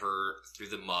drag her through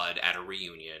the mud at a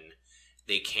reunion.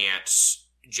 They can't...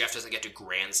 Jeff doesn't get to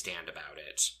grandstand about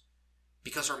it.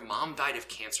 Because her mom died of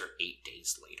cancer 8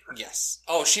 days later. Yes.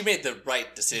 Oh, she made the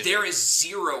right decision. There is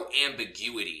zero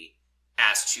ambiguity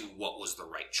as to what was the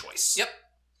right choice. Yep.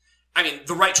 I mean,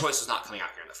 the right choice was not coming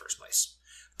out here in the first place.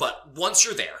 But once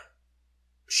you're there,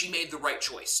 she made the right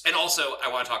choice. And also, I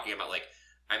want to talk to you about, like,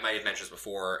 I might have mentioned this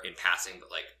before in passing,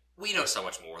 but, like, we know so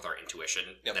much more with our intuition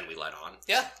than we let on.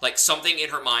 Yeah. Like, something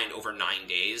in her mind over 9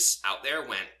 days out there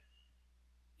went,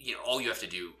 you know, all you have to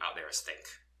do out there is think.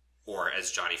 Or,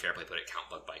 as Johnny Fairplay put it, count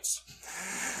bug bites.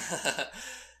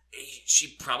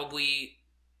 She probably,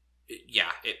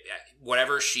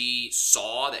 whatever she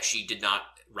saw that she did not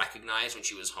recognize when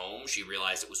she was home, she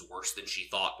realized it was worse than she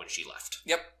thought when she left.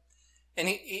 Yep. And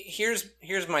here's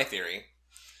my theory.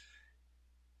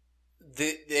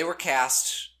 They were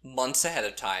cast months ahead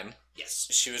of time. Yes.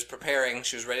 She was preparing.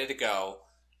 She was ready to go.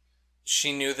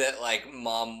 She knew that, like,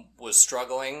 mom was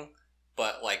struggling,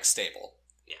 but, like, stable.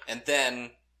 Yeah. And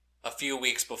then, a few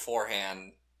weeks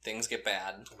beforehand, things get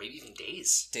bad. Or maybe even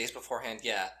days. Days beforehand,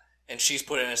 yeah. And she's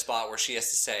put in a spot where she has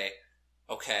to say,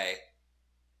 okay,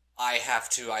 I have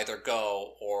to either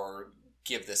go or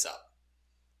give this up.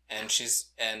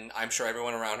 And I'm sure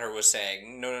everyone around her was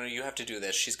saying, no, you have to do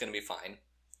this. She's going to be fine.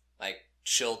 Like,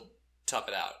 she'll tough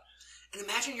it out. And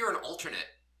imagine you're an alternate,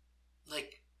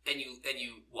 like, and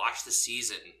you watch the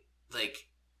season, like,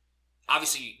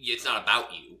 obviously it's not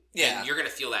about you. Yeah. And you're going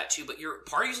to feel that too, but your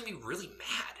party's going to be really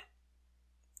mad.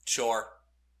 Sure.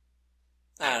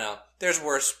 I don't know. There's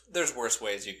worse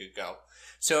ways you could go.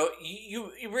 So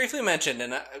you briefly mentioned,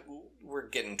 and we're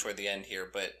getting toward the end here,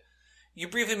 but you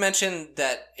briefly mentioned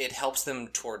that it helps them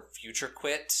toward future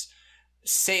quits.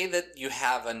 Say that you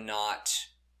have a not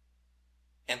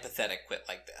empathetic quit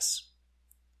like this.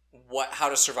 How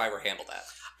does Survivor handle that?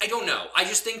 I don't know. I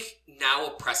just think now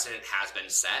a precedent has been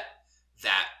set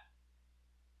that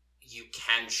you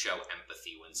can show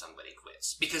empathy when somebody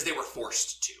quits because they were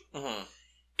forced to. Mm-hmm.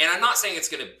 And I'm not saying it's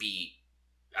going to be.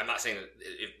 I'm not saying that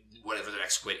whatever the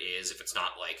next quit is, if it's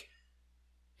not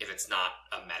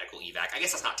a medical evac, I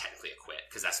guess that's not technically a quit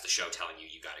because that's the show telling you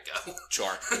got to go.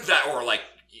 Sure. That or like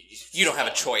you don't have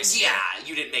a choice. Yeah,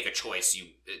 you didn't make a choice.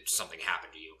 Something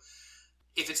happened to you.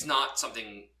 If it's not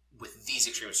something with these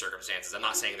extreme circumstances, I'm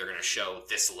not saying they're going to show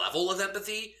this level of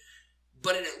empathy,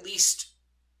 but it at least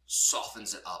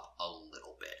softens it up a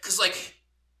little bit. Because, like,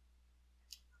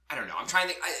 I don't know. I'm trying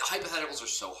to think. Hypotheticals are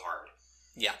so hard.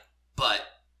 Yeah. But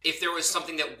if there was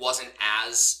something that wasn't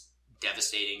as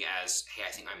devastating as, hey,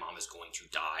 I think my mom is going to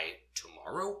die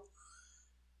tomorrow,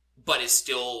 but it's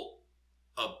still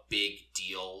a big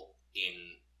deal in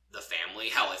the family.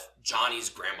 Hell, if Johnny's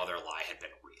grandmother lie had been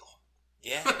real.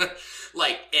 Yeah.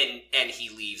 Like, and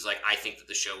he leaves, like, I think that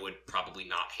the show would probably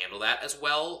not handle that as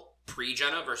well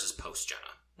pre-Jenna versus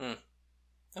post-Jenna.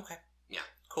 Okay. Yeah.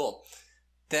 Cool.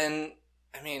 Then,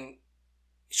 I mean,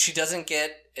 she doesn't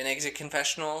get an exit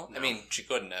confessional. No. I mean, she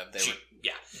couldn't have.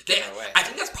 Yeah. I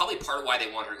think that's probably part of why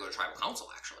they wanted her to go to tribal council,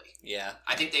 actually. Yeah.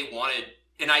 I think they wanted,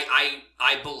 and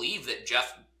I believe that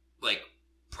Jeff, like,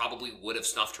 probably would have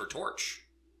snuffed her torch.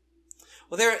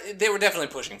 Well, they were definitely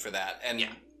pushing for that, and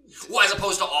yeah. Well, as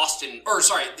opposed to Austin, or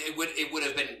sorry, it would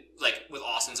have been like with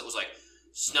Austin's. It was like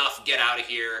snuff, get out of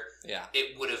here. Yeah.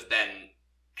 It would have been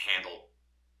handled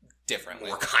differently,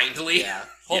 more kindly. Yeah.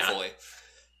 Hopefully.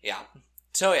 Yeah.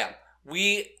 So yeah,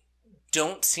 we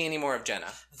don't see any more of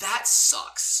Jenna. That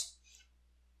sucks.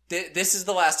 This is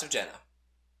the last of Jenna,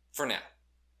 for now,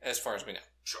 as far as we know.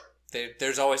 Sure.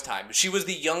 There's always time. She was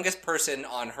the youngest person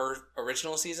on her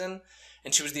original season,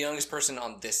 and she was the youngest person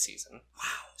on this season.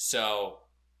 Wow. So,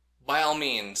 by all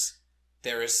means,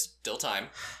 there is still time.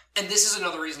 And this is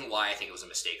another reason why I think it was a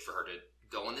mistake for her to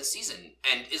go in this season,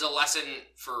 and is a lesson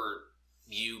for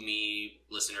you, me,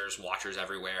 listeners, watchers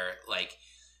everywhere. Like,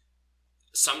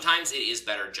 sometimes it is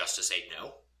better just to say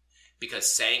no,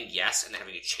 because saying yes and then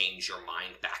having to change your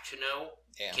mind back to no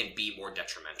can be more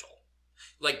detrimental.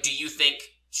 Like, do you think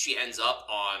she ends up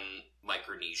on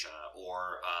Micronesia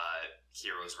or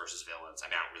Heroes versus Villains? I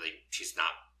mean, she's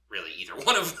not really either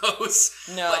one of those.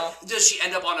 No. But does she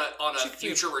end up on a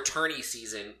future returnee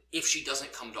season if she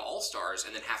doesn't come to All-Stars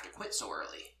and then have to quit so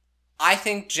early? I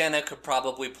think Jenna could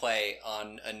probably play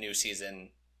on a new season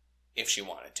if she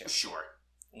wanted to. Sure.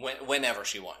 Whenever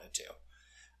she wanted to.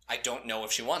 I don't know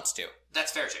if she wants to.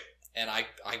 That's fair too. And I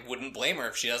wouldn't blame her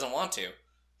if she doesn't want to.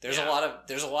 There's a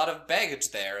lot of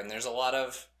baggage there, and there's a lot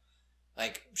of,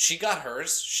 like, she got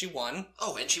hers, she won.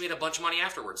 Oh, and she made a bunch of money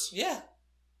afterwards. Yeah.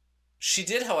 She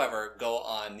did, however, go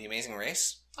on The Amazing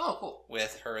Race. Oh, cool.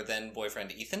 With her then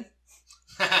boyfriend Ethan.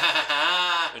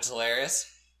 Which is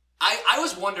hilarious. I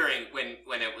was wondering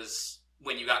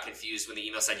when you got confused, when the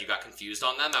email said you got confused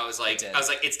on them, I was like,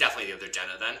 it's definitely the other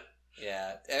Jenna then.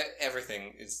 Yeah,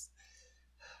 everything is.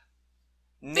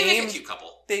 They make a cute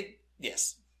couple.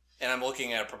 Yes. And I'm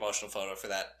looking at a promotional photo for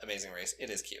that Amazing Race. It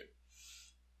is cute.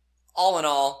 All in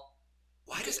all.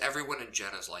 Why does everyone in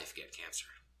Jenna's life get cancer?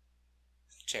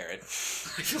 Jared. I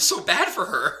feel so bad for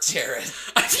her. Jared.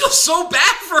 I feel so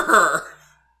bad for her.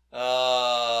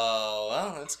 Oh,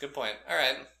 well, that's a good point. All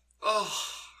right. Oh.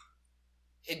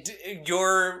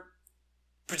 Your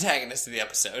protagonist of the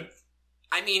episode.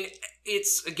 I mean,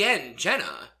 it's, again,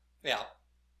 Jenna. Yeah.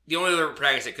 The only other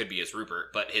protagonist it could be is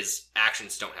Rupert, but his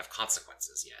actions don't have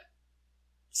consequences yet.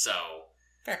 So.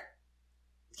 Fair.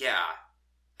 Yeah.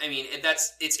 I mean,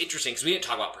 it's interesting, because we didn't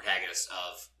talk about protagonists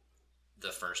of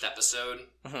the first episode,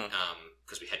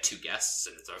 because we had two guests,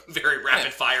 and it's a very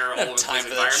rapid fire, all over the place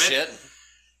environment. Shit.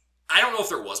 I don't know if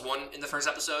there was one in the first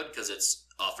episode, because it's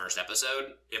a first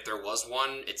episode. If there was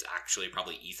one, it's actually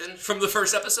probably Ethan from the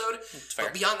first episode.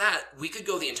 But beyond that, we could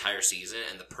go the entire season,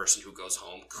 and the person who goes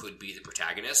home could be the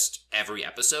protagonist every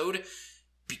episode,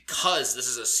 because this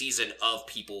is a season of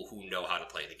people who know how to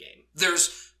play the game.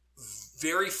 There's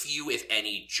very few, if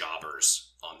any,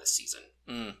 jobbers on this season.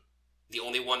 Mm. The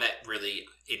only one that really,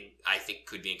 I think,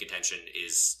 could be in contention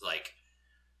is, like,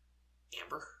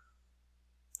 Amber.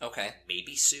 Okay.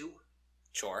 Maybe Sue.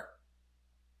 Sure.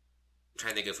 I'm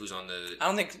trying to think of who's on the... I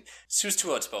don't think... Sue's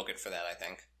too outspoken for that, I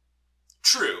think.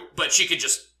 True, but she could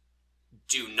just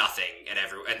do nothing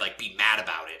and like, be mad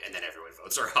about it, and then everyone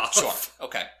votes her off. Sure.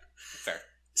 Okay. Fair.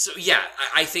 So, yeah,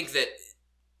 I think that...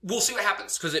 We'll see what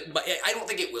happens, because I don't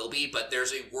think it will be, but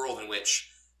there's a world in which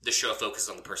the show focuses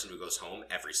on the person who goes home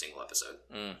every single episode.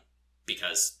 Mm.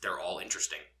 Because they're all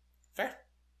interesting. Fair.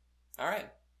 All right.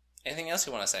 Anything else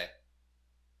you want to say?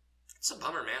 It's a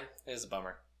bummer, man. It is a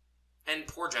bummer. And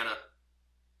poor Jenna.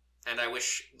 And I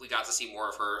wish we got to see more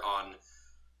of her on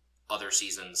other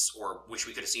seasons, or wish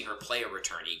we could have seen her play a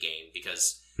returnee game,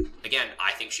 because, again,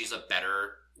 I think she's a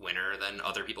better winner than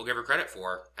other people give her credit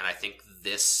for. And I think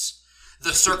the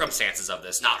circumstances of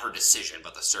this, not her decision,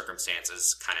 but the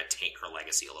circumstances kind of taint her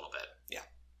legacy a little bit. Yeah.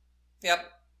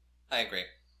 Yep. I agree.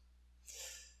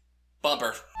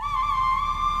 Bumper.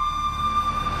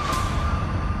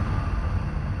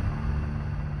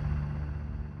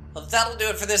 Well, that'll do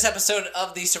it for this episode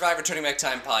of the Survivor Turning Back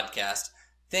Time podcast.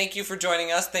 Thank you for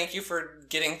joining us. Thank you for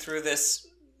getting through this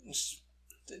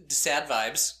sad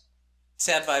vibes.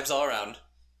 Sad vibes all around.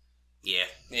 Yeah.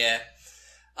 Yeah.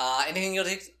 Anything you'd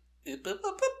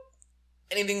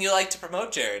like to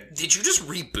promote, Jared? Did you just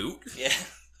reboot? Yeah.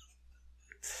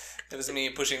 That was me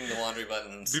pushing the laundry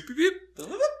buttons. Beep, beep, beep. Boop,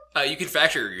 boop, boop. You can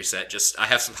factory reset. I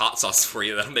have some hot sauce for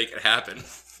you that'll make it happen.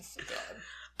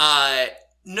 God.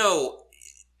 No.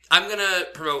 I'm going to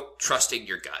promote Trusting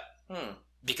Your Gut.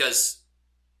 Because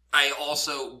I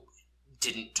also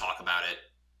didn't talk about it,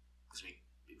 because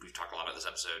we've talked a lot about this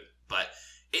episode, but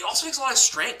it also takes a lot of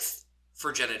strength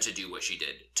for Jenna to do what she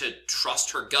did, to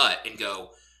trust her gut and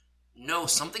go, no,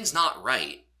 something's not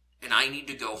right, and I need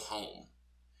to go home.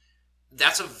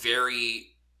 That's a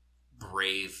very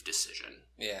brave decision.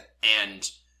 Yeah. And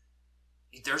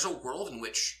there's a world in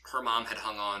which her mom had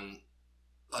hung on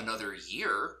another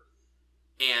year,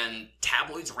 and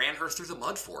tabloids ran her through the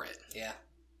mud for it. Yeah.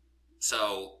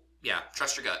 So, yeah,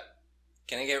 trust your gut.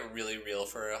 Can I get really real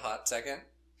for a hot second?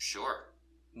 Sure.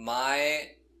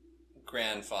 My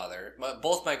grandfather,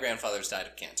 both my grandfathers died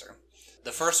of cancer.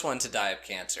 The first one to die of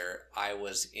cancer, I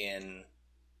was in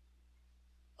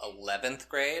 11th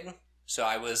grade. So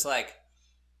I was, like,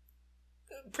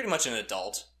 pretty much an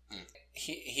adult.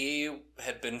 he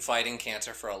had been fighting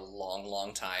cancer for a long,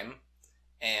 long time,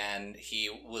 and he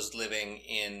was living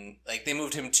in, like, they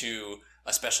moved him to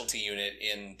a specialty unit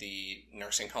in the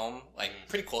nursing home, like,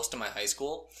 pretty close to my high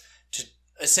school. To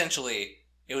essentially,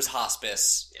 it was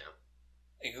hospice.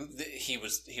 Yeah. He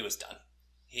was done.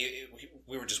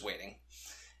 We were just waiting.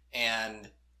 And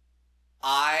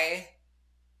I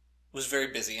was very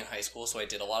busy in high school, so I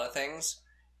did a lot of things.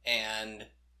 And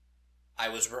I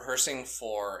was rehearsing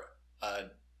for I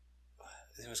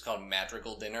think it was called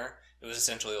Madrigal Dinner. It was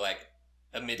essentially like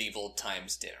a medieval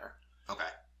times dinner. Okay.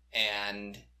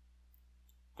 And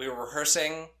we were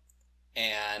rehearsing,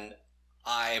 and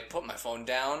I put my phone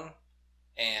down,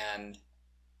 and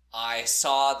I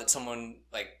saw that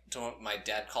my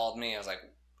dad called me. I was like,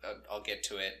 I'll get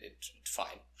to it. It's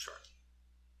fine. Sure.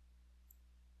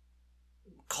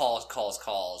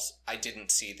 Calls. I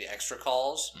didn't see the extra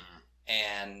calls.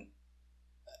 And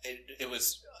it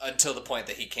was until the point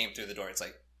that he came through the door. It's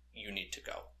like, you need to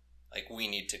go. Like, we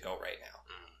need to go right now.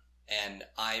 And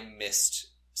I missed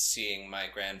seeing my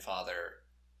grandfather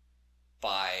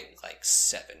by like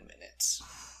 7 minutes.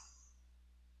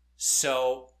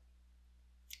 So,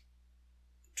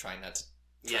 try not to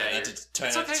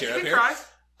tear up here. Cry.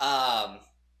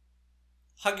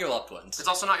 Hug your loved ones. It's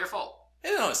also not your fault.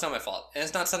 No, it's not my fault. And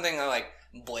it's not something I, like,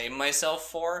 blame myself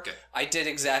for. Good. I did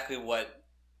exactly what,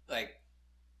 like,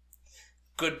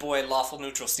 good boy, lawful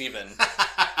neutral Steven.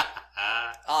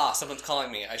 Someone's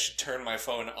calling me. I should turn my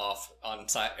phone off or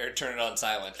turn it on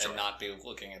silent and not be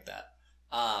looking at that.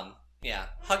 Yeah.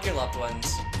 Hug your loved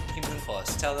ones. Keep them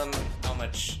close. Tell them how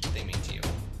much they mean to you.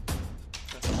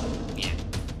 That's all. Yeah.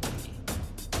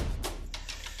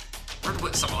 We're gonna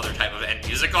put some other type of end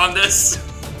music on this.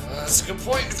 That's a good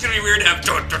point. It's gonna be weird to have. That's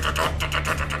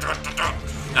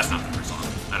not the song.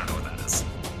 I don't know what that is.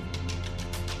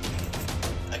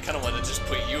 I kind of want to just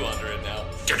put you under it now.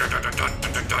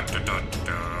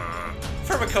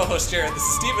 For my co-host Jared, this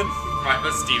is Steven. My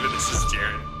host Steven, this is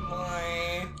Jared.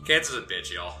 Bye. Cancer's a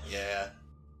bitch, y'all. Yeah.